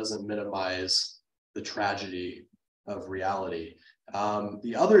seriously and doesn't minimize the tragedy of reality.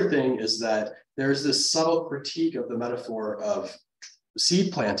 The other thing is that there's this subtle critique of the metaphor of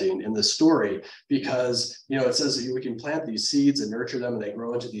seed planting in the story, because, you know, it says that we can plant these seeds and nurture them and they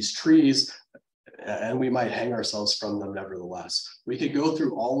grow into these trees, and we might hang ourselves from them nevertheless. We could go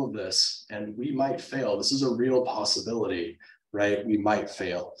through all of this and we might fail. This is a real possibility, right? We might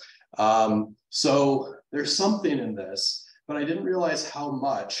fail. So there's something in this, but I didn't realize how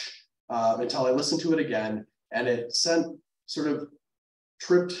much until I listened to it again, and it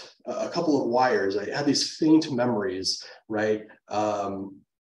tripped a couple of wires. I had these faint memories, right?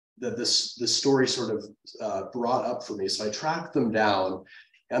 That this story sort of brought up for me. So I tracked them down.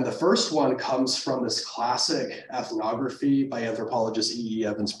 And the first one comes from this classic ethnography by anthropologist E.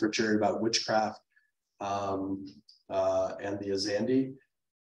 Evans Pritchard about witchcraft and the Azandi.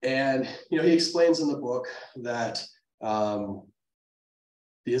 And, you know, he explains in the book that the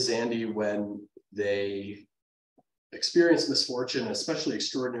Azandi, when they experience misfortune, especially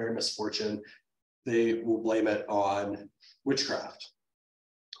extraordinary misfortune, they will blame it on witchcraft,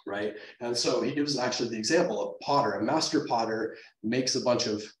 right? And so he gives actually the example of potter. A master potter makes a bunch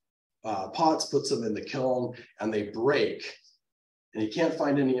of pots, puts them in the kiln, and they break, and he can't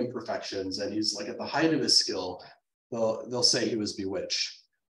find any imperfections, and he's like at the height of his skill. They'll say he was bewitched.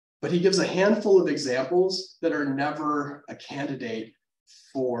 But he gives a handful of examples that are never a candidate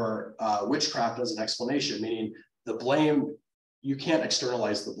for witchcraft as an explanation, meaning the blame, you can't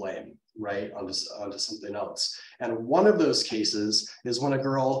externalize the blame, right, onto something else. And one of those cases is when a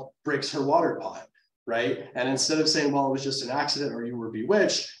girl breaks her water pot, right? And instead of saying, well, it was just an accident or you were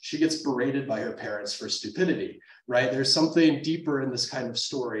bewitched, she gets berated by her parents for stupidity, right? There's something deeper in this kind of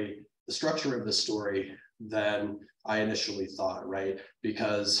story, the structure of the story, than I initially thought, right?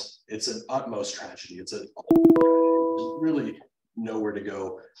 Because it's an utmost tragedy. It's really nowhere to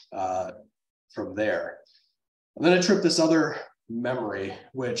go from there. And then I tripped this other memory,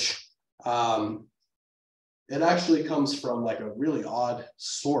 which it actually comes from like a really odd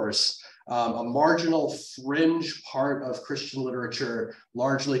source, a marginal fringe part of Christian literature,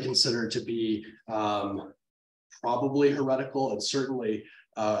 largely considered to be probably heretical and certainly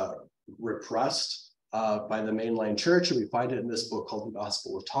repressed by the mainline church. And we find it in this book called The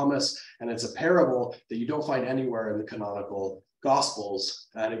Gospel of Thomas. And it's a parable that you don't find anywhere in the canonical Gospels.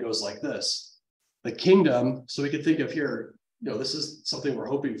 And it goes like this. The kingdom, so we could think of here, this is something we're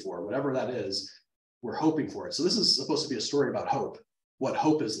hoping for, whatever that is, we're hoping for it. So this is supposed to be a story about hope, what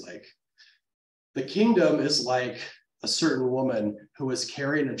hope is like. The kingdom is like a certain woman who was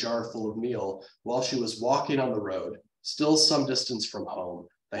carrying a jar full of meal while she was walking on the road, still some distance from home.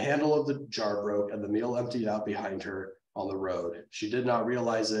 The handle of the jar broke and the meal emptied out behind her on the road. She did not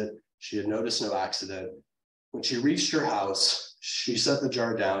realize it. She had noticed no accident. When she reached her house, she set the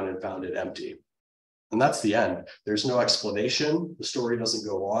jar down and found it empty. And that's the end. There's no explanation. The story doesn't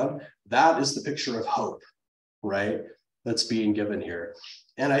go on. That is the picture of hope, right? That's being given here.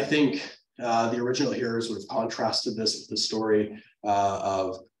 And I think the original hearers would have contrasted this with the story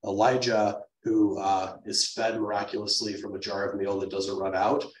of Elijah, who is fed miraculously from a jar of meal that doesn't run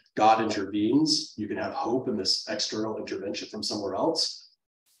out. God intervenes. You can have hope in this external intervention from somewhere else.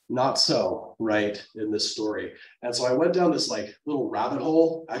 Not so, right, in this story. And so I went down this like little rabbit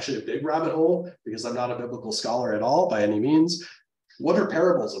hole, actually a big rabbit hole, because I'm not a biblical scholar at all by any means. What are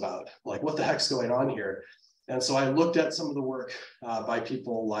parables about? Like, what the heck's going on here? And so I looked at some of the work by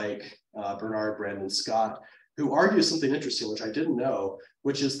people like Bernard Brandon Scott, who argue something interesting, which I didn't know,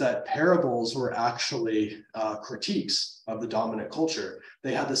 which is that parables were actually critiques of the dominant culture.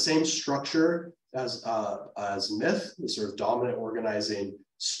 They had the same structure as myth, the sort of dominant organizing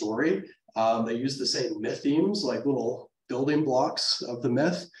story. They used the same myth themes, like little building blocks of the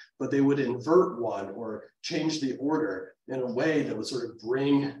myth, but they would invert one or change the order in a way that would sort of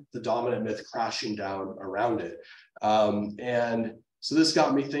bring the dominant myth crashing down around it. And so this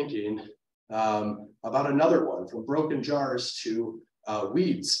got me thinking about another one, from broken jars to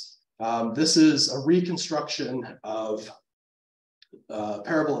weeds. This is a reconstruction of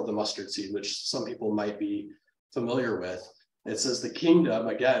Parable of the Mustard Seed, which some people might be familiar with. It says the kingdom,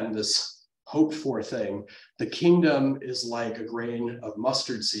 again, this hoped for thing, the kingdom is like a grain of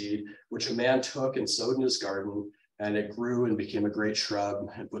mustard seed, which a man took and sowed in his garden, and it grew and became a great shrub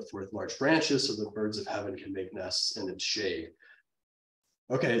and put forth large branches so the birds of heaven can make nests in its shade.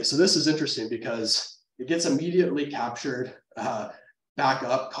 Okay, so this is interesting because it gets immediately captured, caught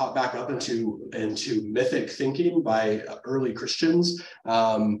back up into mythic thinking by early Christians.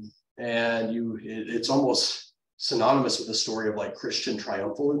 And it's almost synonymous with the story of like Christian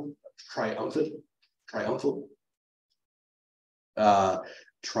triumphalism,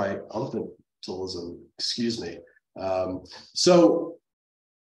 excuse me. So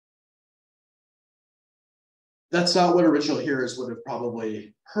that's not what original hearers would have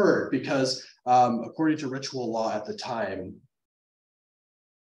probably heard, because according to ritual law at the time,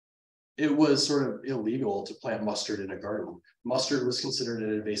 it was sort of illegal to plant mustard in a garden. Mustard was considered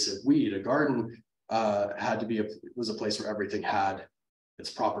an invasive weed. A garden was a place where everything had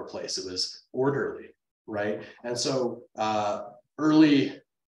its proper place. It was orderly, right? And so early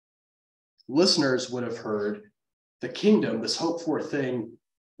listeners would have heard the kingdom, this hoped for thing,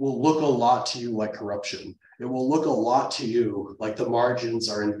 will look a lot to you like corruption. It will look a lot to you like the margins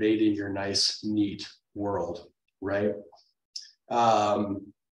are invading your nice, neat world, right?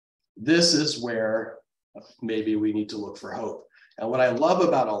 This is where maybe we need to look for hope. And what I love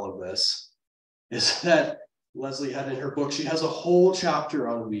about all of this is that Leslie had in her book, she has a whole chapter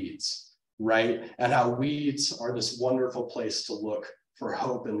on weeds, right? And how weeds are this wonderful place to look for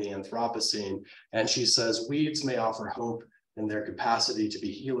hope in the Anthropocene. And she says, weeds may offer hope in their capacity to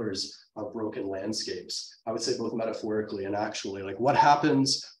be healers of broken landscapes. I would say both metaphorically and actually, like what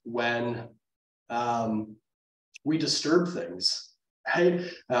happens when we disturb things, right?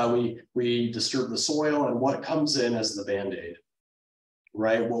 We disturb the soil, and what comes in as the Band-Aid,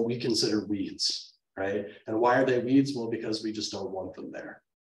 right? What we consider weeds, right? And why are they weeds? Well, because we just don't want them there,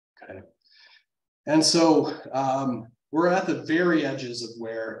 okay? And so we're at the very edges of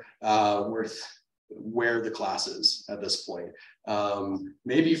where the class is at this point,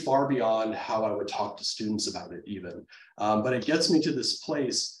 maybe far beyond how I would talk to students about it even. But it gets me to this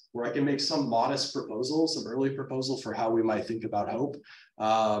place where I can make some modest proposals, some early proposals for how we might think about hope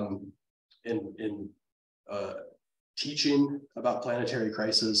in teaching about planetary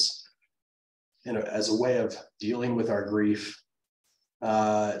crisis, as a way of dealing with our grief.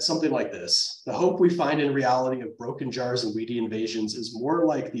 Something like this: the hope we find in reality of broken jars and weedy invasions is more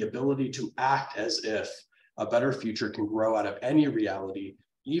like the ability to act as if a better future can grow out of any reality,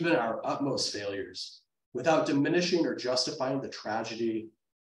 even our utmost failures, without diminishing or justifying the tragedy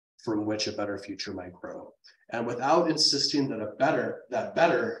from which a better future might grow, and without insisting that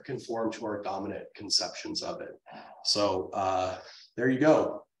better conform to our dominant conceptions of it. So there you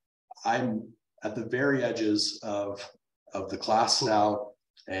go. I'm at the very edges of the class now,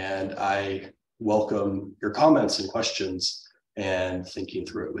 and I welcome your comments and questions and thinking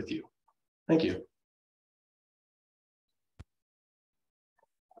through it with you. Thank you.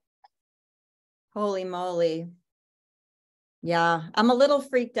 Holy moly. Yeah, I'm a little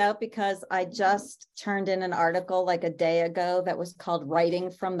freaked out because I just turned in an article like a day ago that was called Writing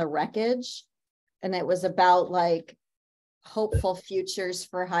from the Wreckage. And it was about like hopeful futures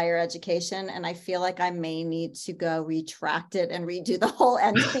for higher education. And I feel like I may need to go retract it and redo the whole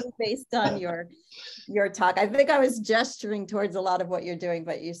ending based on your talk. I think I was gesturing towards a lot of what you're doing,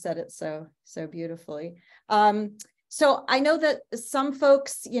 but you said it so beautifully. So I know that some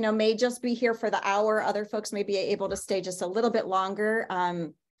folks, may just be here for the hour. Other folks may be able to stay just a little bit longer.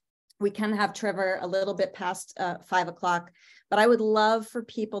 We can have Trevor a little bit past 5 o'clock, but I would love for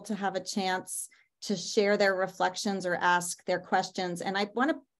people to have a chance to share their reflections or ask their questions. And I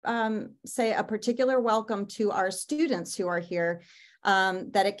want to say a particular welcome to our students who are here,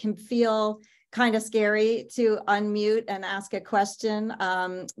 that it can feel kind of scary to unmute and ask a question,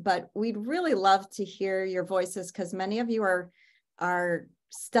 but we'd really love to hear your voices because many of you are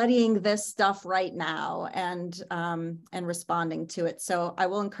studying this stuff right now and responding to it. So I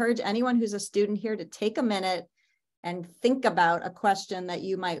will encourage anyone who's a student here to take a minute and think about a question that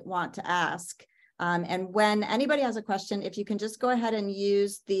you might want to ask. And when anybody has a question, if you can just go ahead and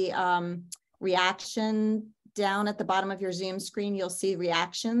use the reaction down at the bottom of your Zoom screen, you'll see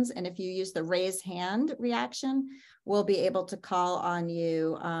reactions. And if you use the raise hand reaction, we'll be able to call on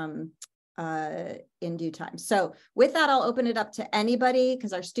you in due time. So with that, I'll open it up to anybody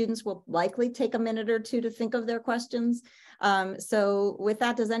because our students will likely take a minute or two to think of their questions. So with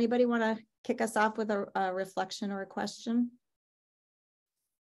that, does anybody want to kick us off with a reflection or a question?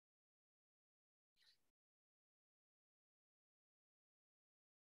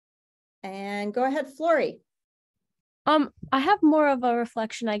 And go ahead, Flory. I have more of a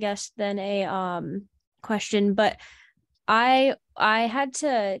reflection, I guess, than a question, but I had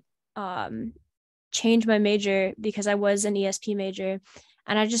to change my major because I was an ESP major,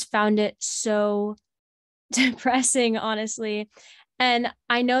 and I just found it so depressing, honestly. And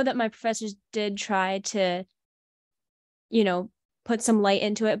I know that my professors did try to, put some light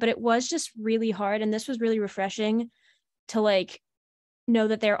into it, but it was just really hard. And this was really refreshing to like know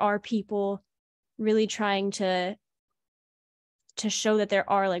that there are people really trying to show that there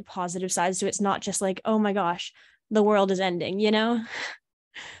are like positive sides to it. It's not just like, oh my gosh, the world is ending,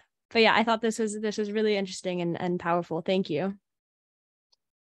 But yeah, I thought this was really interesting and powerful. Thank you.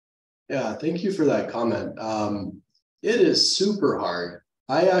 Yeah, thank you for that comment. It is super hard.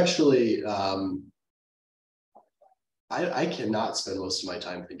 I actually, I cannot spend most of my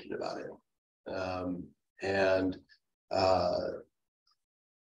time thinking about it.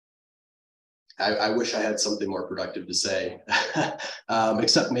 I wish I had something more productive to say,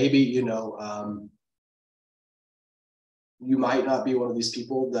 except maybe, you might not be one of these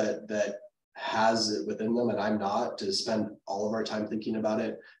people that has it within them, and I'm not, to spend all of our time thinking about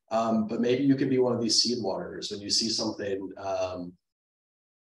it. But maybe you can be one of these seed waters when you see something,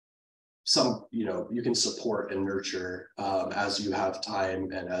 you can support and nurture as you have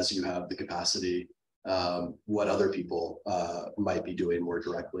time and as you have the capacity, what other people might be doing more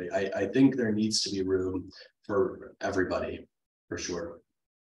directly. I think there needs to be room for everybody, for sure.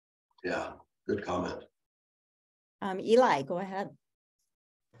 Yeah, good comment. Eli, go ahead.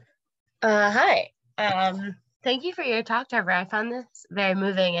 Hi. Thank you for your talk, Trevor. I found this very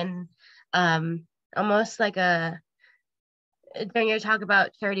moving and almost like during your talk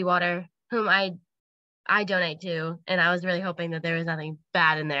about Charity Water, whom I donate to, and I was really hoping that there was nothing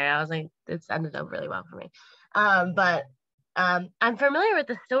bad in there. I was like, this ended up really well for me. But I'm familiar with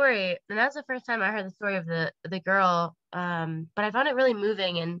the story, and that's the first time I heard the story of the girl. But I found it really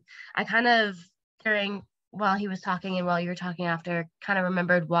moving, and I kind of, while he was talking and while you were talking after, kind of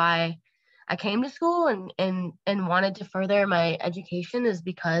remembered why I came to school and wanted to further my education, is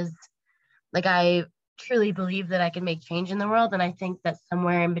because like I truly believe that I can make change in the world. And I think that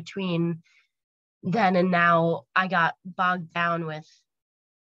somewhere in between then and now, I got bogged down with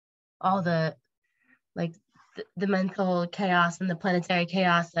all the mental chaos and the planetary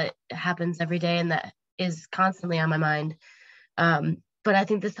chaos that happens every day and that is constantly on my mind. But I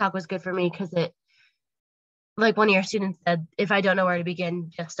think this talk was good for me because it, like one of your students said, if I don't know where to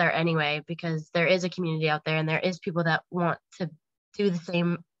begin, just start anyway, because there is a community out there and there is people that want to do the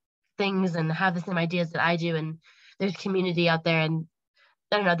same things and have the same ideas that I do. And there's community out there. And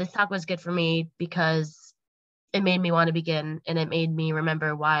I don't know, this talk was good for me because it made me want to begin, and it made me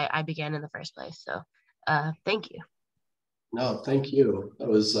remember why I began in the first place. So thank you. No, thank you. That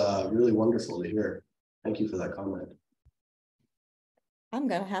was really wonderful to hear. Thank you for that comment. I'm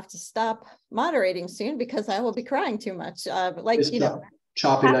going to have to stop moderating soon because I will be crying too much.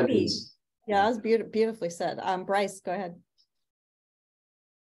 Chopping onions. Yeah, that was beautifully said. Bryce, go ahead.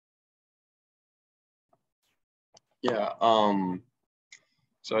 Yeah.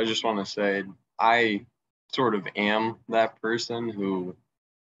 So I just want to say I sort of am that person who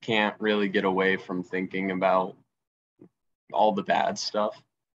can't really get away from thinking about all the bad stuff.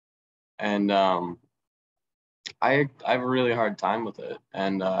 And I have a really hard time with it.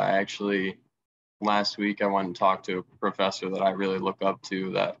 And I actually last week I went and talked to a professor that I really look up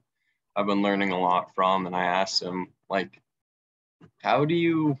to, that I've been learning a lot from, and I asked him, like, how do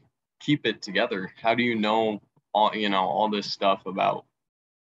you keep it together? How do you know all this stuff about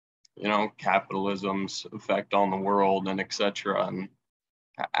capitalism's effect on the world and etc. And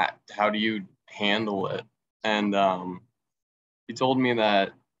how do you handle it? And he told me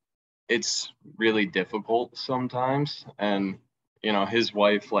that it's really difficult sometimes. And his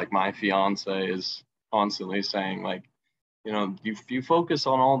wife, like my fiance, is constantly saying, like, you focus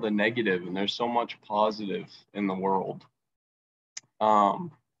on all the negative and there's so much positive in the world. But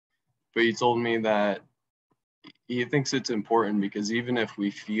he told me that he thinks it's important because even if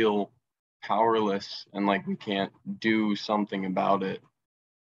we feel powerless and like we can't do something about it,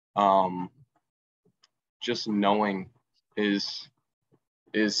 just knowing is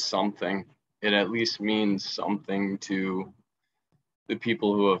something. It at least means something to the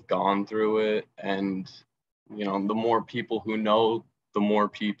people who have gone through it. And the more people who know, the more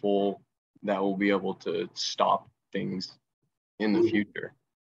people that will be able to stop things in the future.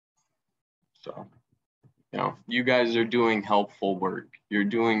 So you guys are doing helpful work. You're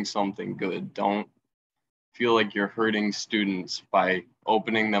doing something good. Don't feel like you're hurting students by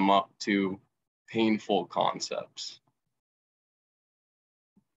opening them up to painful concepts.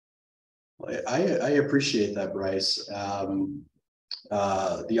 I appreciate that, Bryce. The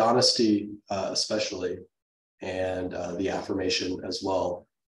honesty, especially, and the affirmation as well.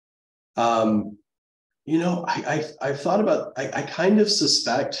 I've thought about, I kind of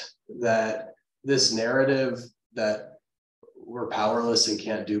suspect that this narrative that we're powerless and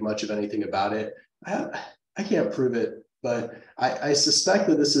can't do much of anything about it, I can't prove it, but I suspect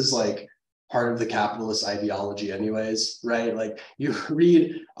that this is like part of the capitalist ideology anyways, right? Like you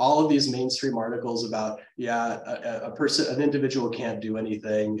read all of these mainstream articles about, a person, an individual can't do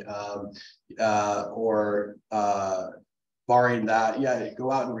anything, or barring that,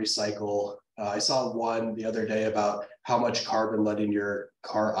 go out and recycle. I saw one the other day about how much carbon letting your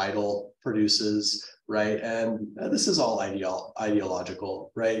car idle produces, right? And this is all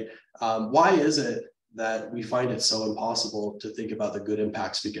ideological, right? Why is it that we find it so impossible to think about the good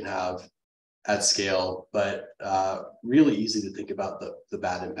impacts we can have at scale, but really easy to think about the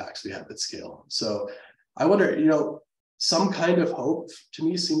bad impacts we have at scale? So I wonder, some kind of hope to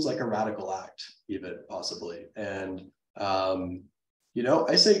me seems like a radical act, even possibly. And I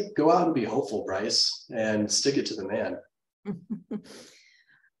say go out and be hopeful, Bryce, and stick it to the man.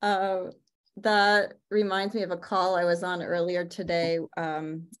 That reminds me of a call I was on earlier today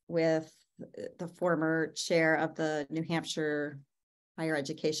with the former chair of the New Hampshire Higher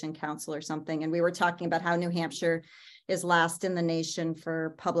Education Council or something. And we were talking about how New Hampshire is last in the nation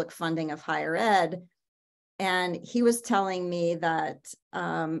for public funding of higher ed. And he was telling me that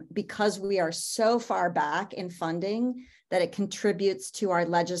because we are so far back in funding, that it contributes to our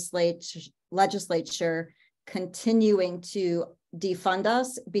legislature continuing to defund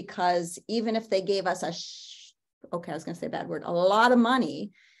us, because even if they gave us a lot of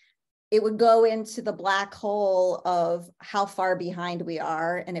money, it would go into the black hole of how far behind we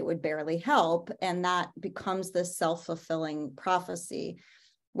are, and it would barely help. And that becomes this self-fulfilling prophecy.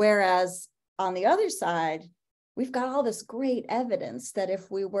 Whereas on the other side, we've got all this great evidence that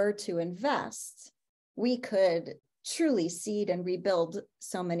if we were to invest, we could truly seed and rebuild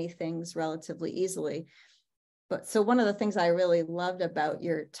so many things relatively easily. But so one of the things I really loved about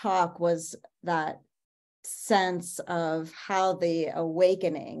your talk was that sense of how the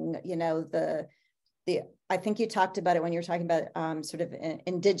awakening, I think you talked about it when you were talking about sort of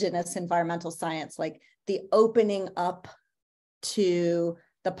indigenous environmental science, like the opening up to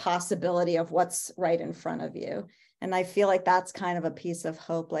the possibility of what's right in front of you. And I feel like that's kind of a piece of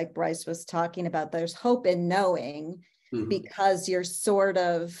hope, like Bryce was talking about. There's hope in knowing, because you're sort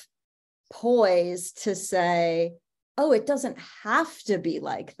of poised to say, oh, it doesn't have to be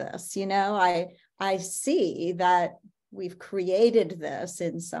like this. I see that we've created this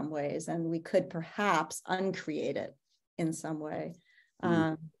in some ways, and we could perhaps uncreate it in some way.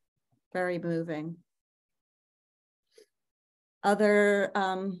 Very moving. Other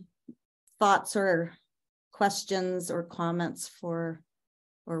thoughts or questions or comments for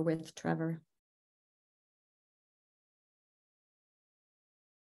or with Trevor?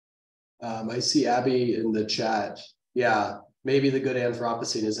 I see Abby in the chat. Yeah, maybe the good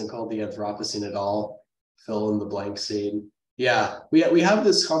Anthropocene isn't called the Anthropocene at all. fill in the blank scene. Yeah, we have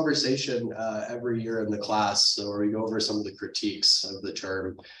this conversation every year in the class, so where we go over some of the critiques of the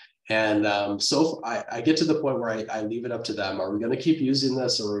term. And so I get to the point where I leave it up to them. Are we going to keep using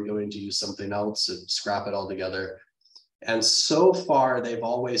this, or are we going to use something else and scrap it all together? And so far, they've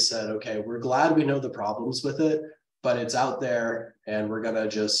always said, okay, we're glad we know the problems with it, but it's out there, and we're going to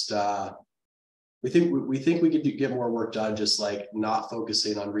just, we think we could get more work done, just like not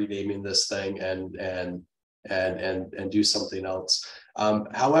focusing on renaming this thing and do something else.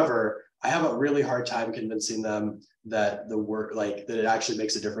 However, I have a really hard time convincing them that the work, like that it actually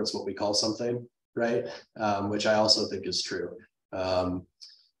makes a difference what we call something, right? Which I also think is true.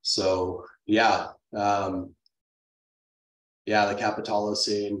 So yeah, yeah, the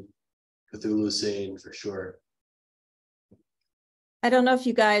Capitalocene, Cthulhucene for sure. I don't know if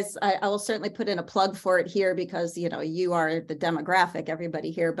you guys, I will certainly put in a plug for it here because, you know, you are the demographic,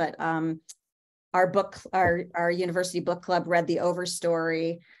 everybody here, but our university book club read the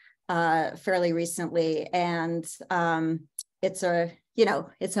Overstory fairly recently. And it's a, you know,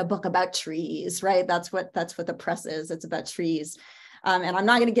 it's a book about trees, right? That's what the press is. It's about trees. And I'm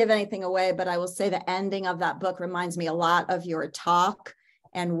not going to give anything away, but I will say the ending of that book reminds me a lot of your talk,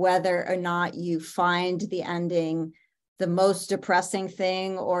 and whether or not you find the ending the most depressing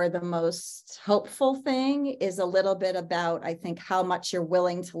thing or the most hopeful thing is a little bit about, I think, how much you're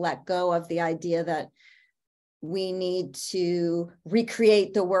willing to let go of the idea that we need to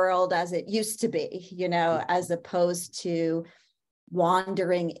recreate the world as it used to be, you know, as opposed to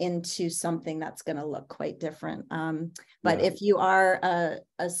wandering into something that's going to look quite different. But Yeah. if you are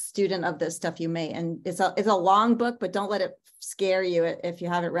a student of this stuff, you may, and it's a long book, but don't let it scare you if you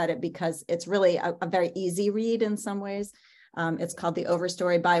haven't read it, because it's really a very easy read in some ways. It's called The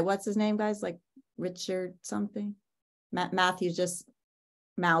Overstory by, what's his name, guys? Like Richard something? Matthew just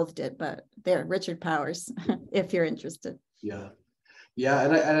mouthed it, but there, Richard Powers, if you're interested. Yeah. Yeah,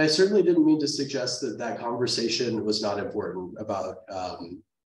 and I certainly didn't mean to suggest that conversation was not important about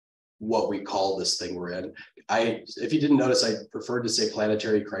what we call this thing we're in. If you didn't notice, I preferred to say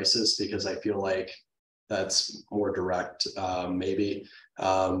planetary crisis because I feel like that's more direct, maybe,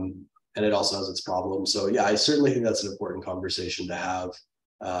 and it also has its problems. So yeah, I certainly think that's an important conversation to have.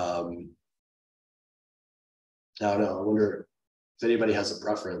 I don't know. I wonder if anybody has a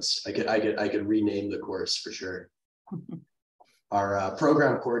preference. I could rename the course for sure. Our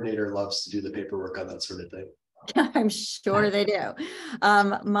program coordinator loves to do the paperwork on that sort of thing. I'm sure they do.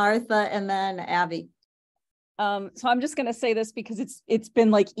 Martha and then Abby. So I'm just going to say this because it's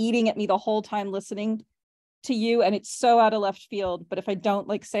been like eating at me the whole time listening to you, and it's so out of left field. But if I don't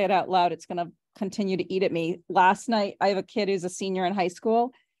like say it out loud, it's going to continue to eat at me. Last night, I have a kid who's a senior in high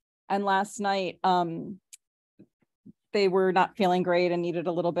school, and last night they were not feeling great and needed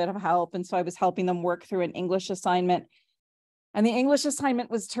a little bit of help, and so I was helping them work through an English assignment. And the English assignment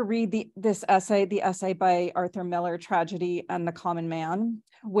was to read the essay by Arthur Miller, Tragedy and the Common Man,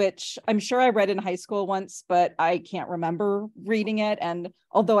 which I'm sure I read in high school once, but I can't remember reading it. And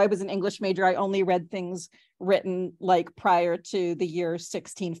although I was an English major, I only read things written like prior to the year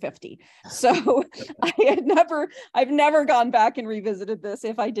 1650. So I've never gone back and revisited this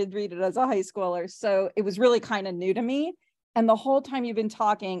if I did read it as a high schooler. So it was really kind of new to me. And the whole time you've been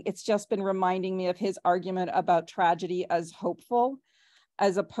talking, it's just been reminding me of his argument about tragedy as hopeful,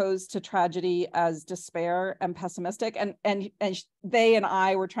 as opposed to tragedy as despair and pessimistic. And they and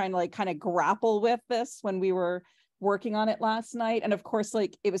I were trying to like kind of grapple with this when we were working on it last night. And of course,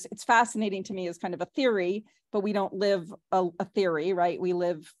 like it's fascinating to me as kind of a theory, but we don't live a theory, right? We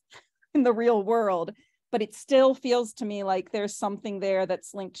live in the real world. But it still feels to me like there's something there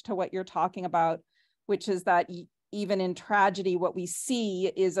that's linked to what you're talking about, which is that even in tragedy, what we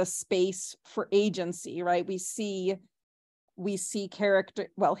see is a space for agency, right? We see character.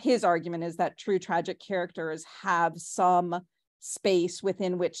 Well, his argument is that true tragic characters have some space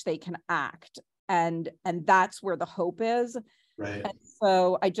within which they can act. And that's where the hope is. Right. And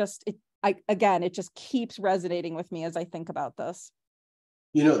so it just keeps resonating with me as I think about this.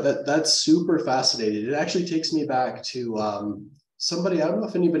 You know, that's super fascinating. It actually takes me back to somebody, I don't know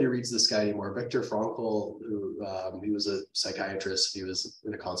if anybody reads this guy anymore, Viktor Frankl, who he was a psychiatrist. He was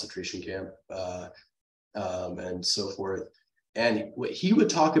in a concentration camp and so forth. And he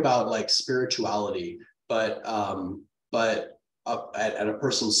would talk about like spirituality, but at a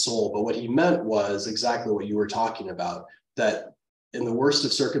person's soul. But what he meant was exactly what you were talking about, that in the worst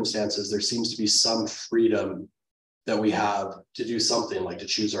of circumstances, there seems to be some freedom that we have to do something, like to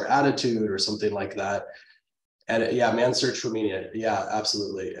choose our attitude or something like that. And yeah, man's search for meaning. Yeah,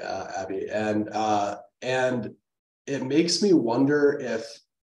 absolutely, Abby. And it makes me wonder if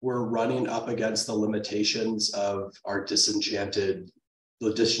we're running up against the limitations of our disenchanted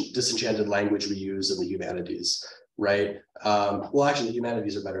language we use in the humanities, right? Well, actually, the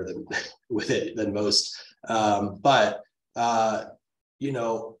humanities are better than with it than most, but you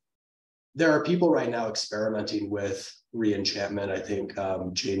know, there are people right now experimenting with re-enchantment. I think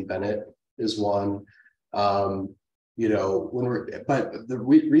Jane Bennett is one. You know, but the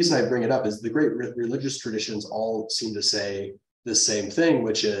reason I bring it up is the great religious traditions all seem to say the same thing,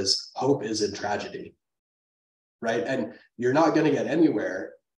 which is hope is in tragedy, right? And you're not going to get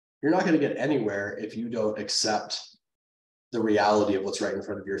anywhere. You're not going to get anywhere if you don't accept the reality of what's right in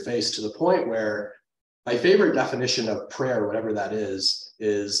front of your face, to the point where my favorite definition of prayer, whatever that is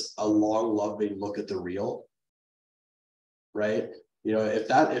a long, loving look at the real, right? You know, if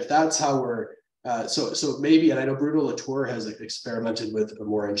that's how we're, so maybe, and I know Bruno Latour has experimented with a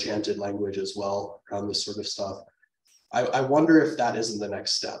more enchanted language as well around this sort of stuff. I wonder if that isn't the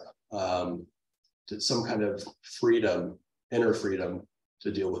next step, to some kind of freedom, inner freedom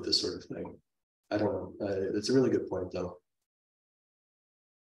to deal with this sort of thing. I don't know. It's a really good point, though.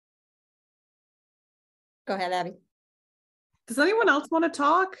 Go ahead, Abby. Does anyone else want to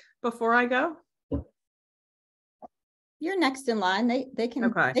talk before I go? You're next in line. They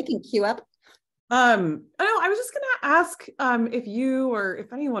can queue up. I was just going to ask if you or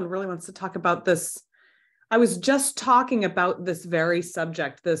if anyone really wants to talk about this. I was just talking about this very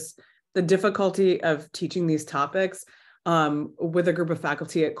subject, the difficulty of teaching these topics with a group of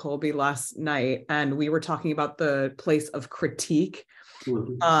faculty at Colby last night, and we were talking about the place of critique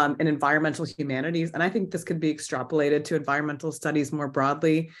in environmental humanities, and I think this could be extrapolated to environmental studies more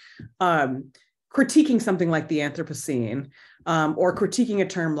broadly. Critiquing something like the Anthropocene, or critiquing a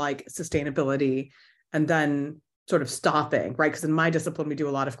term like sustainability, and then sort of stopping, right? Because in my discipline, we do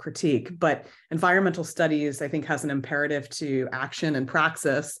a lot of critique, but environmental studies, I think, has an imperative to action and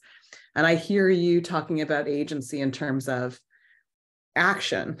praxis. And I hear you talking about agency in terms of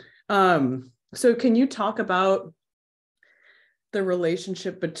action. So can you talk about the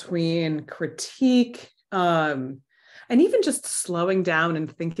relationship between critique and even just slowing down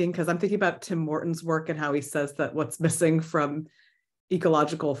and thinking? Because I'm thinking about Tim Morton's work and how he says that what's missing from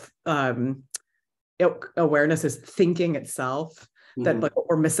ecological awareness is thinking itself, that like what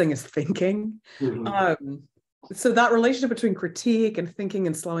we're missing is thinking. So that relationship between critique and thinking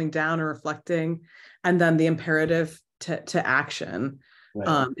and slowing down or reflecting, and then the imperative to action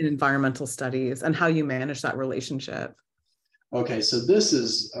in environmental studies, and how you manage that relationship. Okay, so this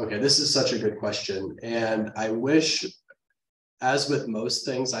is such a good question. And I wish, as with most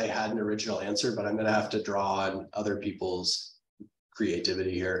things, I had an original answer, but I'm going to have to draw on other people's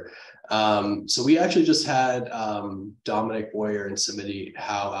creativity here. So we actually just had Dominic Boyer and Samiti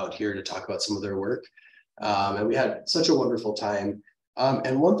Howe out here to talk about some of their work. And we had such a wonderful time.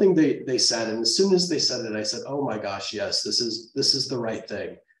 And one thing they said, and as soon as they said it, I said, oh my gosh, yes, this is the right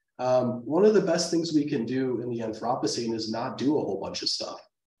thing. One of the best things we can do in the Anthropocene is not do a whole bunch of stuff.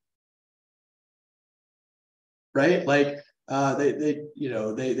 Right? Like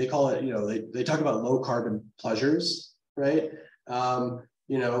they call it, they talk about low carbon pleasures, right?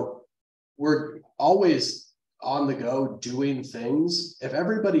 We're always on the go doing things. If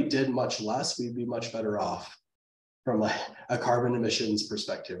everybody did much less, we'd be much better off from like a carbon emissions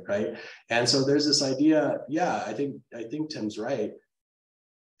perspective, right? And so there's this idea, I think Tim's right.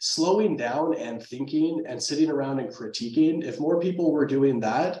 Slowing down and thinking and sitting around and critiquing, if more people were doing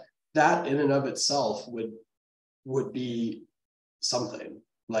that in and of itself would be something.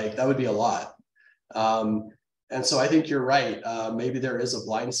 Like that would be a lot. And so I think you're right. Maybe there is a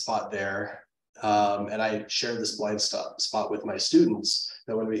blind spot there. And I share this blind spot with my students,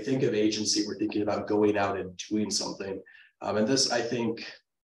 that when we think of agency, we're thinking about going out and doing something. And this, I think,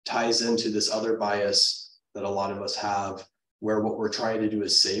 ties into this other bias that a lot of us have, where what we're trying to do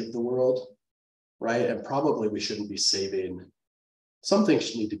is save the world, right? And probably we shouldn't be saving. Some things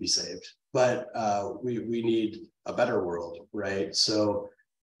should need to be saved, but we need a better world, right? So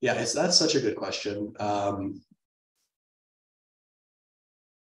yeah, that's such a good question.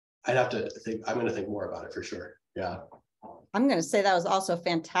 I'd have to think, I'm going to think more about it for sure. Yeah. I'm going to say that was also a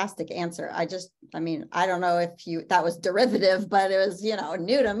fantastic answer. I don't know if that was derivative, but it was,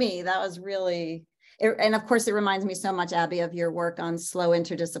 new to me. That was really, and of course it reminds me so much, Abby, of your work on slow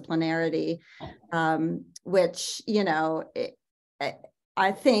interdisciplinarity, which,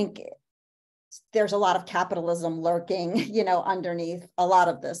 I think there's a lot of capitalism lurking, underneath a lot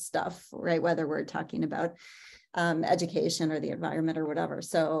of this stuff, right? Whether we're talking about education or the environment or whatever.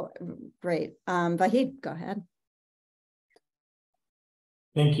 So great. Vahid, go ahead.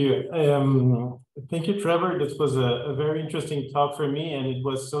 Thank you. Thank you, Trevor. This was a very interesting talk for me, and it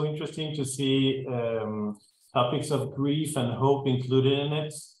was so interesting to see topics of grief and hope included in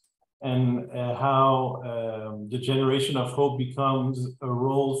it, and how the generation of hope becomes a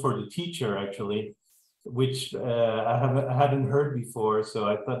role for the teacher, actually, which I hadn't heard before. So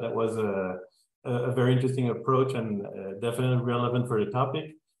I thought that was a very interesting approach and definitely relevant for the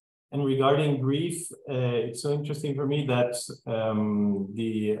topic. And regarding grief, it's so interesting for me that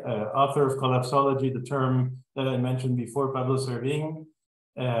the author of collapsology, the term that I mentioned before, Pablo Servigne,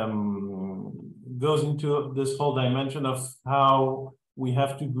 goes into this whole dimension of how we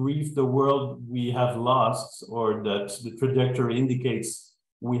have to grieve the world we have lost, or that the trajectory indicates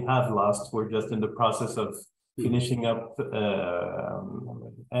we have lost. We're just in the process of finishing up.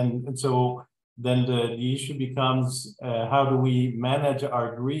 And so then the issue becomes, how do we manage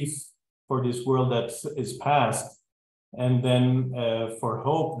our grief for this world that is past? And then for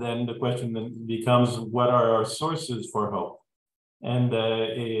hope, then the question then becomes, what are our sources for hope? And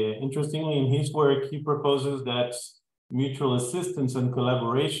interestingly, in his work, he proposes that mutual assistance and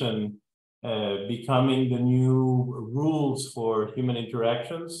collaboration becoming the new rules for human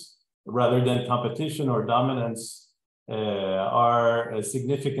interactions, rather than competition or dominance, are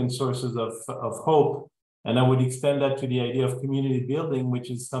significant sources of hope. And I would extend that to the idea of community building, which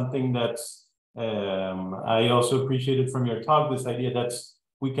is something that I also appreciated from your talk, this idea that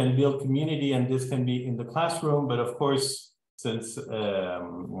we can build community, and this can be in the classroom, but of course, since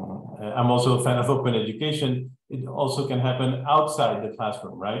I'm also a fan of open education, it also can happen outside the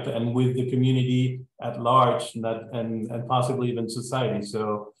classroom, right? And with the community at large, and possibly even society.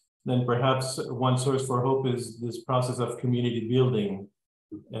 So then perhaps one source for hope is this process of community building.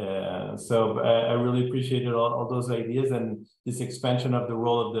 So I really appreciated all those ideas and this expansion of the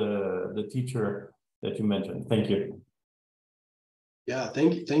role of the teacher that you mentioned. Thank you. Yeah,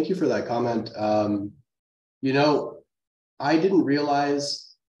 thank you for that comment. You know, I didn't realize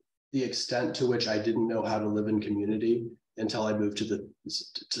the extent to which I didn't know how to live in community until I moved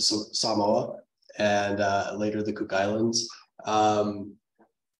to Samoa and later the Cook Islands.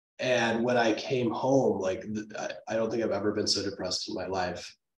 And when I came home, like, I don't think I've ever been so depressed in my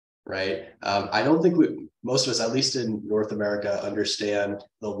life, right? I don't think most of us, at least in North America, understand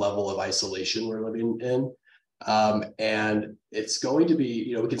the level of isolation we're living in. And it's going to be,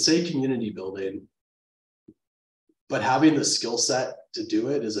 you know, we can say community building, but having the skill set to do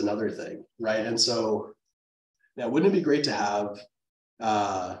it is another thing, right? And so now, wouldn't it be great to have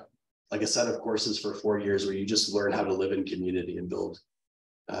like a set of courses for 4 years where you just learn how to live in community and build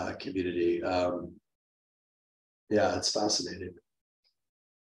community? Yeah, it's fascinating.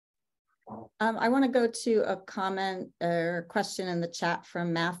 I want to go to a comment or question in the chat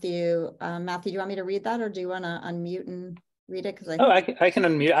from Matthew. Matthew, do you want me to read that, or do you want to unmute and read it? Because I can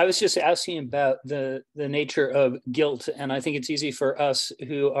unmute. I was just asking about the nature of guilt, and I think it's easy for us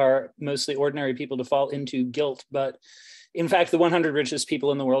who are mostly ordinary people to fall into guilt, but in fact, the 100 richest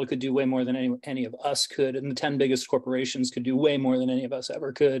people in the world could do way more than any of us could, and the 10 biggest corporations could do way more than any of us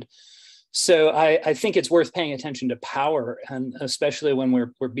ever could. So I think it's worth paying attention to power, and especially when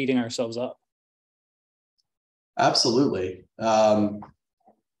we're beating ourselves up. Absolutely. You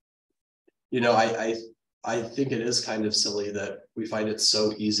know, I think it is kind of silly that we find it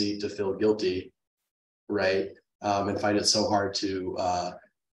so easy to feel guilty, right? And find it so hard to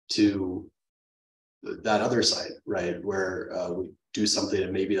that other side, right? Where we do something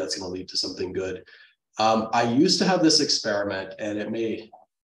and maybe that's going to lead to something good. I used to have this experiment, and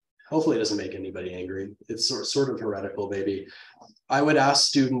hopefully it doesn't make anybody angry. It's sort of heretical, maybe. I would ask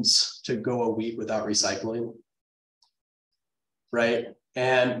students to go a week without recycling, right?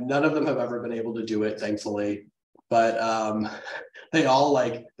 And none of them have ever been able to do it, thankfully. But they all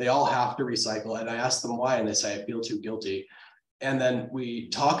have to recycle. And I ask them why, and they say, I feel too guilty. And then we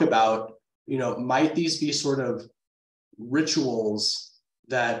talk about, you know, might these be sort of rituals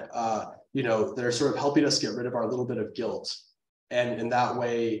that, you know, that are sort of helping us get rid of our little bit of guilt, and in that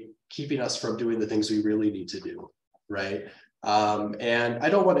way, keeping us from doing the things we really need to do, right? And I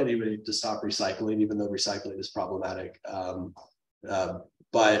don't want anybody to stop recycling, even though recycling is problematic.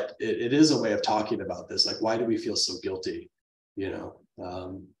 But it is a way of talking about this. Like, why do we feel so guilty? You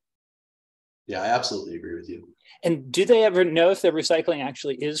know, yeah, I absolutely agree with you. And do they ever know if the recycling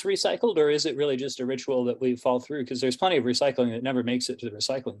actually is recycled, or is it really just a ritual that we fall through? Because there's plenty of recycling that never makes it to the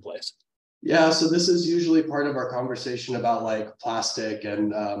recycling place. Yeah, so this is usually part of our conversation about like plastic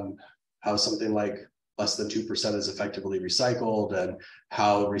and how something like less than 2% is effectively recycled, and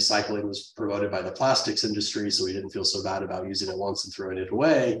how recycling was promoted by the plastics industry, so we didn't feel so bad about using it once and throwing it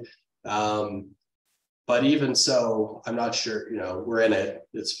away. But even so, I'm not sure, you know, we're in it.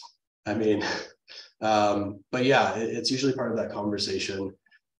 I mean, but yeah, it's usually part of that conversation.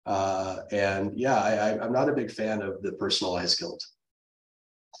 And yeah, I'm not a big fan of the personalized guilt.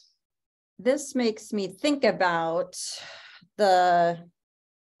 This makes me think about the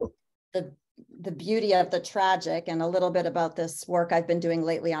beauty of the tragic, and a little bit about this work I've been doing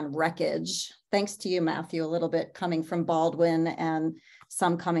lately on wreckage. Thanks to you, Matthew, a little bit coming from Baldwin and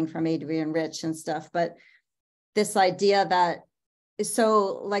some coming from Adrienne Rich and stuff. But this idea that is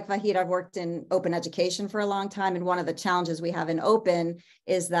so, like Vahid, I've worked in open education for a long time. And one of the challenges we have in open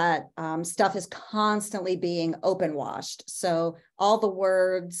is that stuff is constantly being open washed. So all the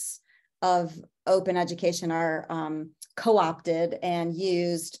words of open education are co-opted and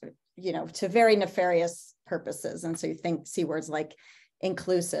used, you know, to very nefarious purposes. And so you see words like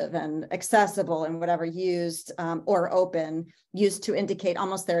inclusive and accessible and whatever used, or open, used to indicate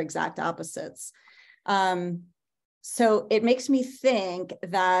almost their exact opposites. So it makes me think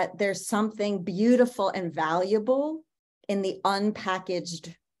that there's something beautiful and valuable in the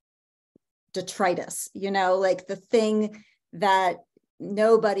unpackaged detritus, you know, like the thing that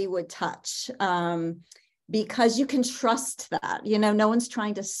nobody would touch, because you can trust that, you know, no one's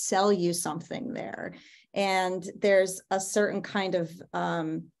trying to sell you something there. And there's a certain kind of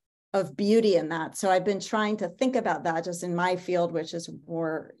beauty in that. So I've been trying to think about that just in my field, which is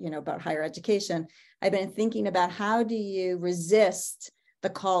more, you know, about higher education. I've been thinking about how do you resist the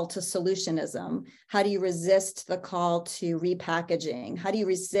call to solutionism? How do you resist the call to repackaging? How do you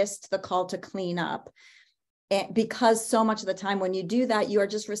resist the call to clean up? And because so much of the time when you do that, you are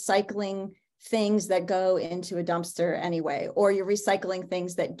just recycling things that go into a dumpster anyway, or you're recycling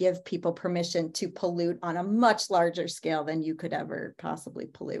things that give people permission to pollute on a much larger scale than you could ever possibly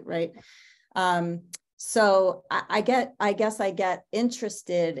pollute, right? So I guess I get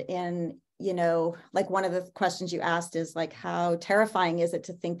interested in, you know, like one of the questions you asked is like, how terrifying is it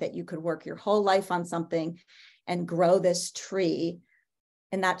to think that you could work your whole life on something and grow this tree,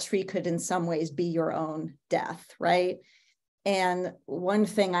 and that tree could in some ways be your own death, right? And one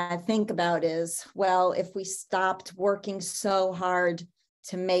thing I think about is, well, if we stopped working so hard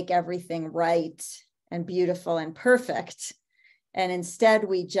to make everything right and beautiful and perfect, and instead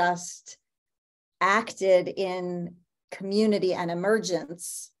we just acted in community and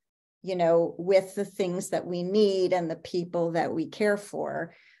emergence, you know, with the things that we need and the people that we care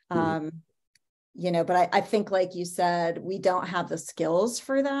for, you know, but I think, like you said, we don't have the skills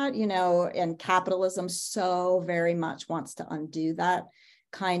for that, you know, and capitalism so very much wants to undo that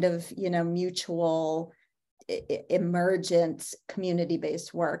kind of, you know, mutual, emergent,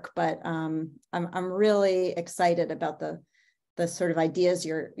 community-based work. But I'm really excited about the sort of ideas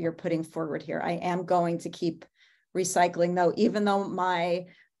you're putting forward here. I am going to keep recycling, though, even though my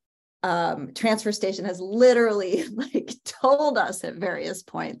transfer station has literally like told us at various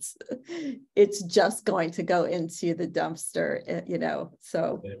points it's just going to go into the dumpster, you know.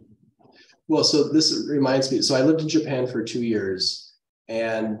 So well, so this reminds me, so I lived in Japan for 2 years,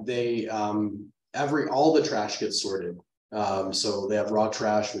 and they all the trash gets sorted. So they have raw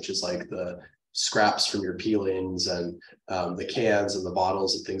trash, which is like the scraps from your peelings, and the cans and the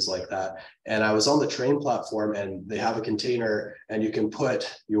bottles and things like that. And I was on the train platform, and they have a container, and you can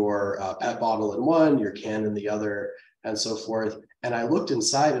put your PET bottle in one, your can in the other, and so forth. And I looked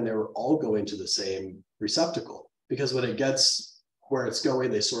inside, and they were all going to the same receptacle, because when it gets where it's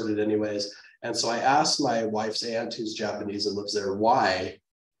going, they sort it anyways. And so I asked my wife's aunt, who's Japanese and lives there, why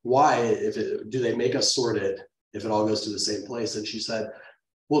do they make us sort it if it all goes to the same place? And she said,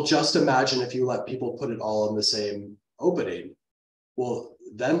 well, just imagine if you let people put it all in the same opening. Well,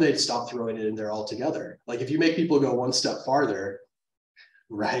 then they'd stop throwing it in there altogether. Like if you make people go one step farther,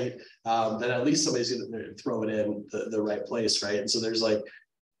 right, then at least somebody's going to throw it in the right place, right? And so there's like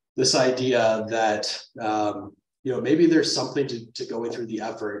this idea that, you know, maybe there's something to going through the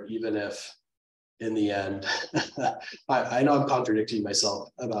effort, even if in the end, I know I'm contradicting myself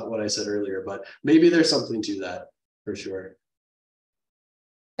about what I said earlier, but maybe there's something to that for sure.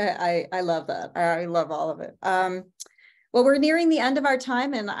 I love that. I love all of it. Well, we're nearing the end of our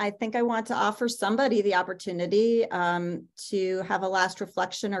time, and I think I want to offer somebody the opportunity to have a last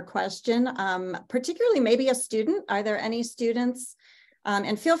reflection or question, particularly maybe a student. Are there any students?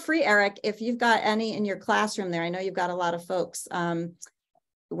 And feel free, Eric, if you've got any in your classroom there. I know you've got a lot of folks.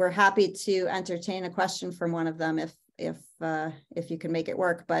 We're happy to entertain a question from one of them if you can make it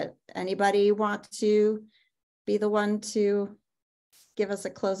work. But anybody want to be the one to give us a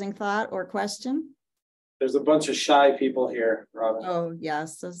closing thought or question? There's a bunch of shy people here, Robin. Oh,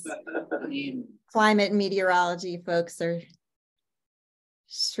 yes. Those climate and meteorology folks are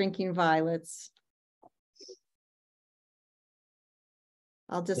shrinking violets.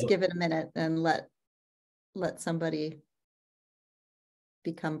 I'll just give it a minute and let somebody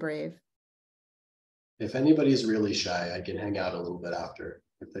become brave. If anybody's really shy, I can hang out a little bit after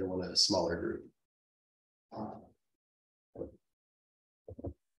if they want a smaller group.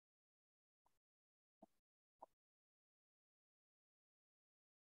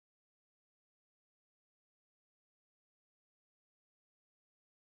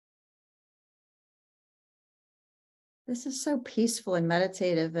 This is so peaceful and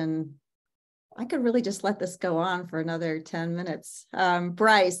meditative, and I could really just let this go on for another 10 minutes.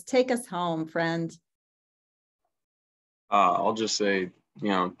 Bryce, take us home, friend. I'll just say,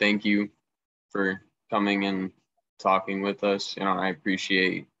 thank you for coming and talking with us. I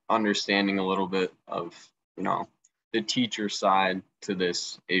appreciate understanding a little bit of, the teacher side to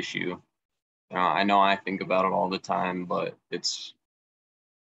this issue. I know I think about it all the time, but it's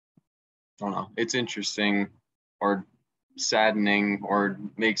interesting or saddening, or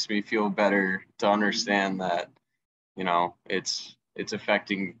makes me feel better to understand that, it's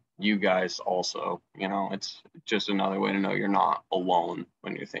affecting you guys also. It's just another way to know you're not alone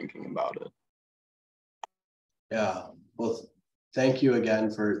when you're thinking about it. Yeah, well, thank you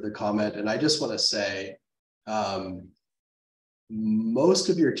again for the comment. And I just want to say, most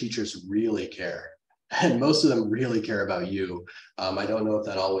of your teachers really care, and most of them really care about you. I don't know if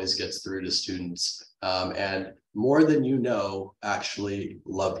that always gets through to students, and more than actually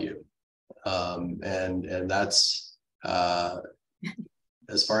love you. And that's,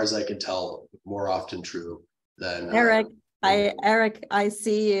 as far as I can tell, more often true than Eric. Eric, I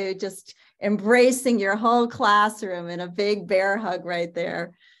see you just embracing your whole classroom in a big bear hug right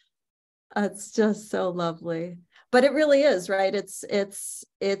there. It's just so lovely. But it really is, right?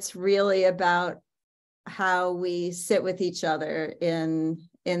 It's really about how we sit with each other in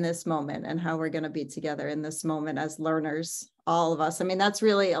this moment, and how we're going to be together in this moment as learners, all of us. I mean, that's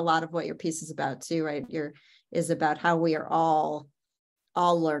really a lot of what your piece is about too, right? Is about how we are all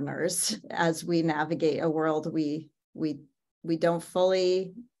learners as we navigate a world we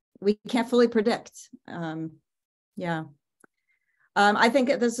can't fully predict. I think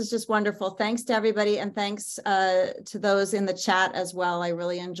this is just wonderful. Thanks to everybody, and thanks to those in the chat as well. I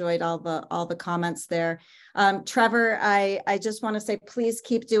really enjoyed all the comments there. Trevor, I just want to say, please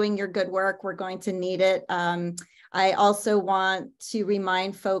keep doing your good work. We're going to need it. I also want to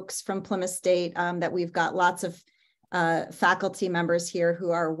remind folks from Plymouth State that we've got lots of faculty members here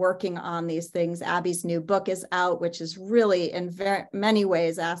who are working on these things. Abby's new book is out, which is really in many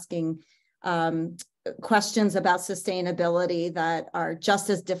ways asking questions about sustainability that are just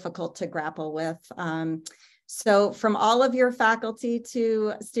as difficult to grapple with. So from all of your faculty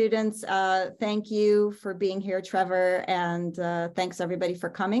to students, thank you for being here, Trevor, and thanks everybody for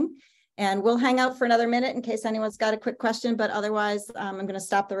coming. And we'll hang out for another minute in case anyone's got a quick question, but otherwise I'm going to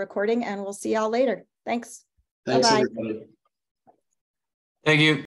stop the recording and we'll see y'all later. Thanks. Thanks, Bye-bye. everybody. Thank you.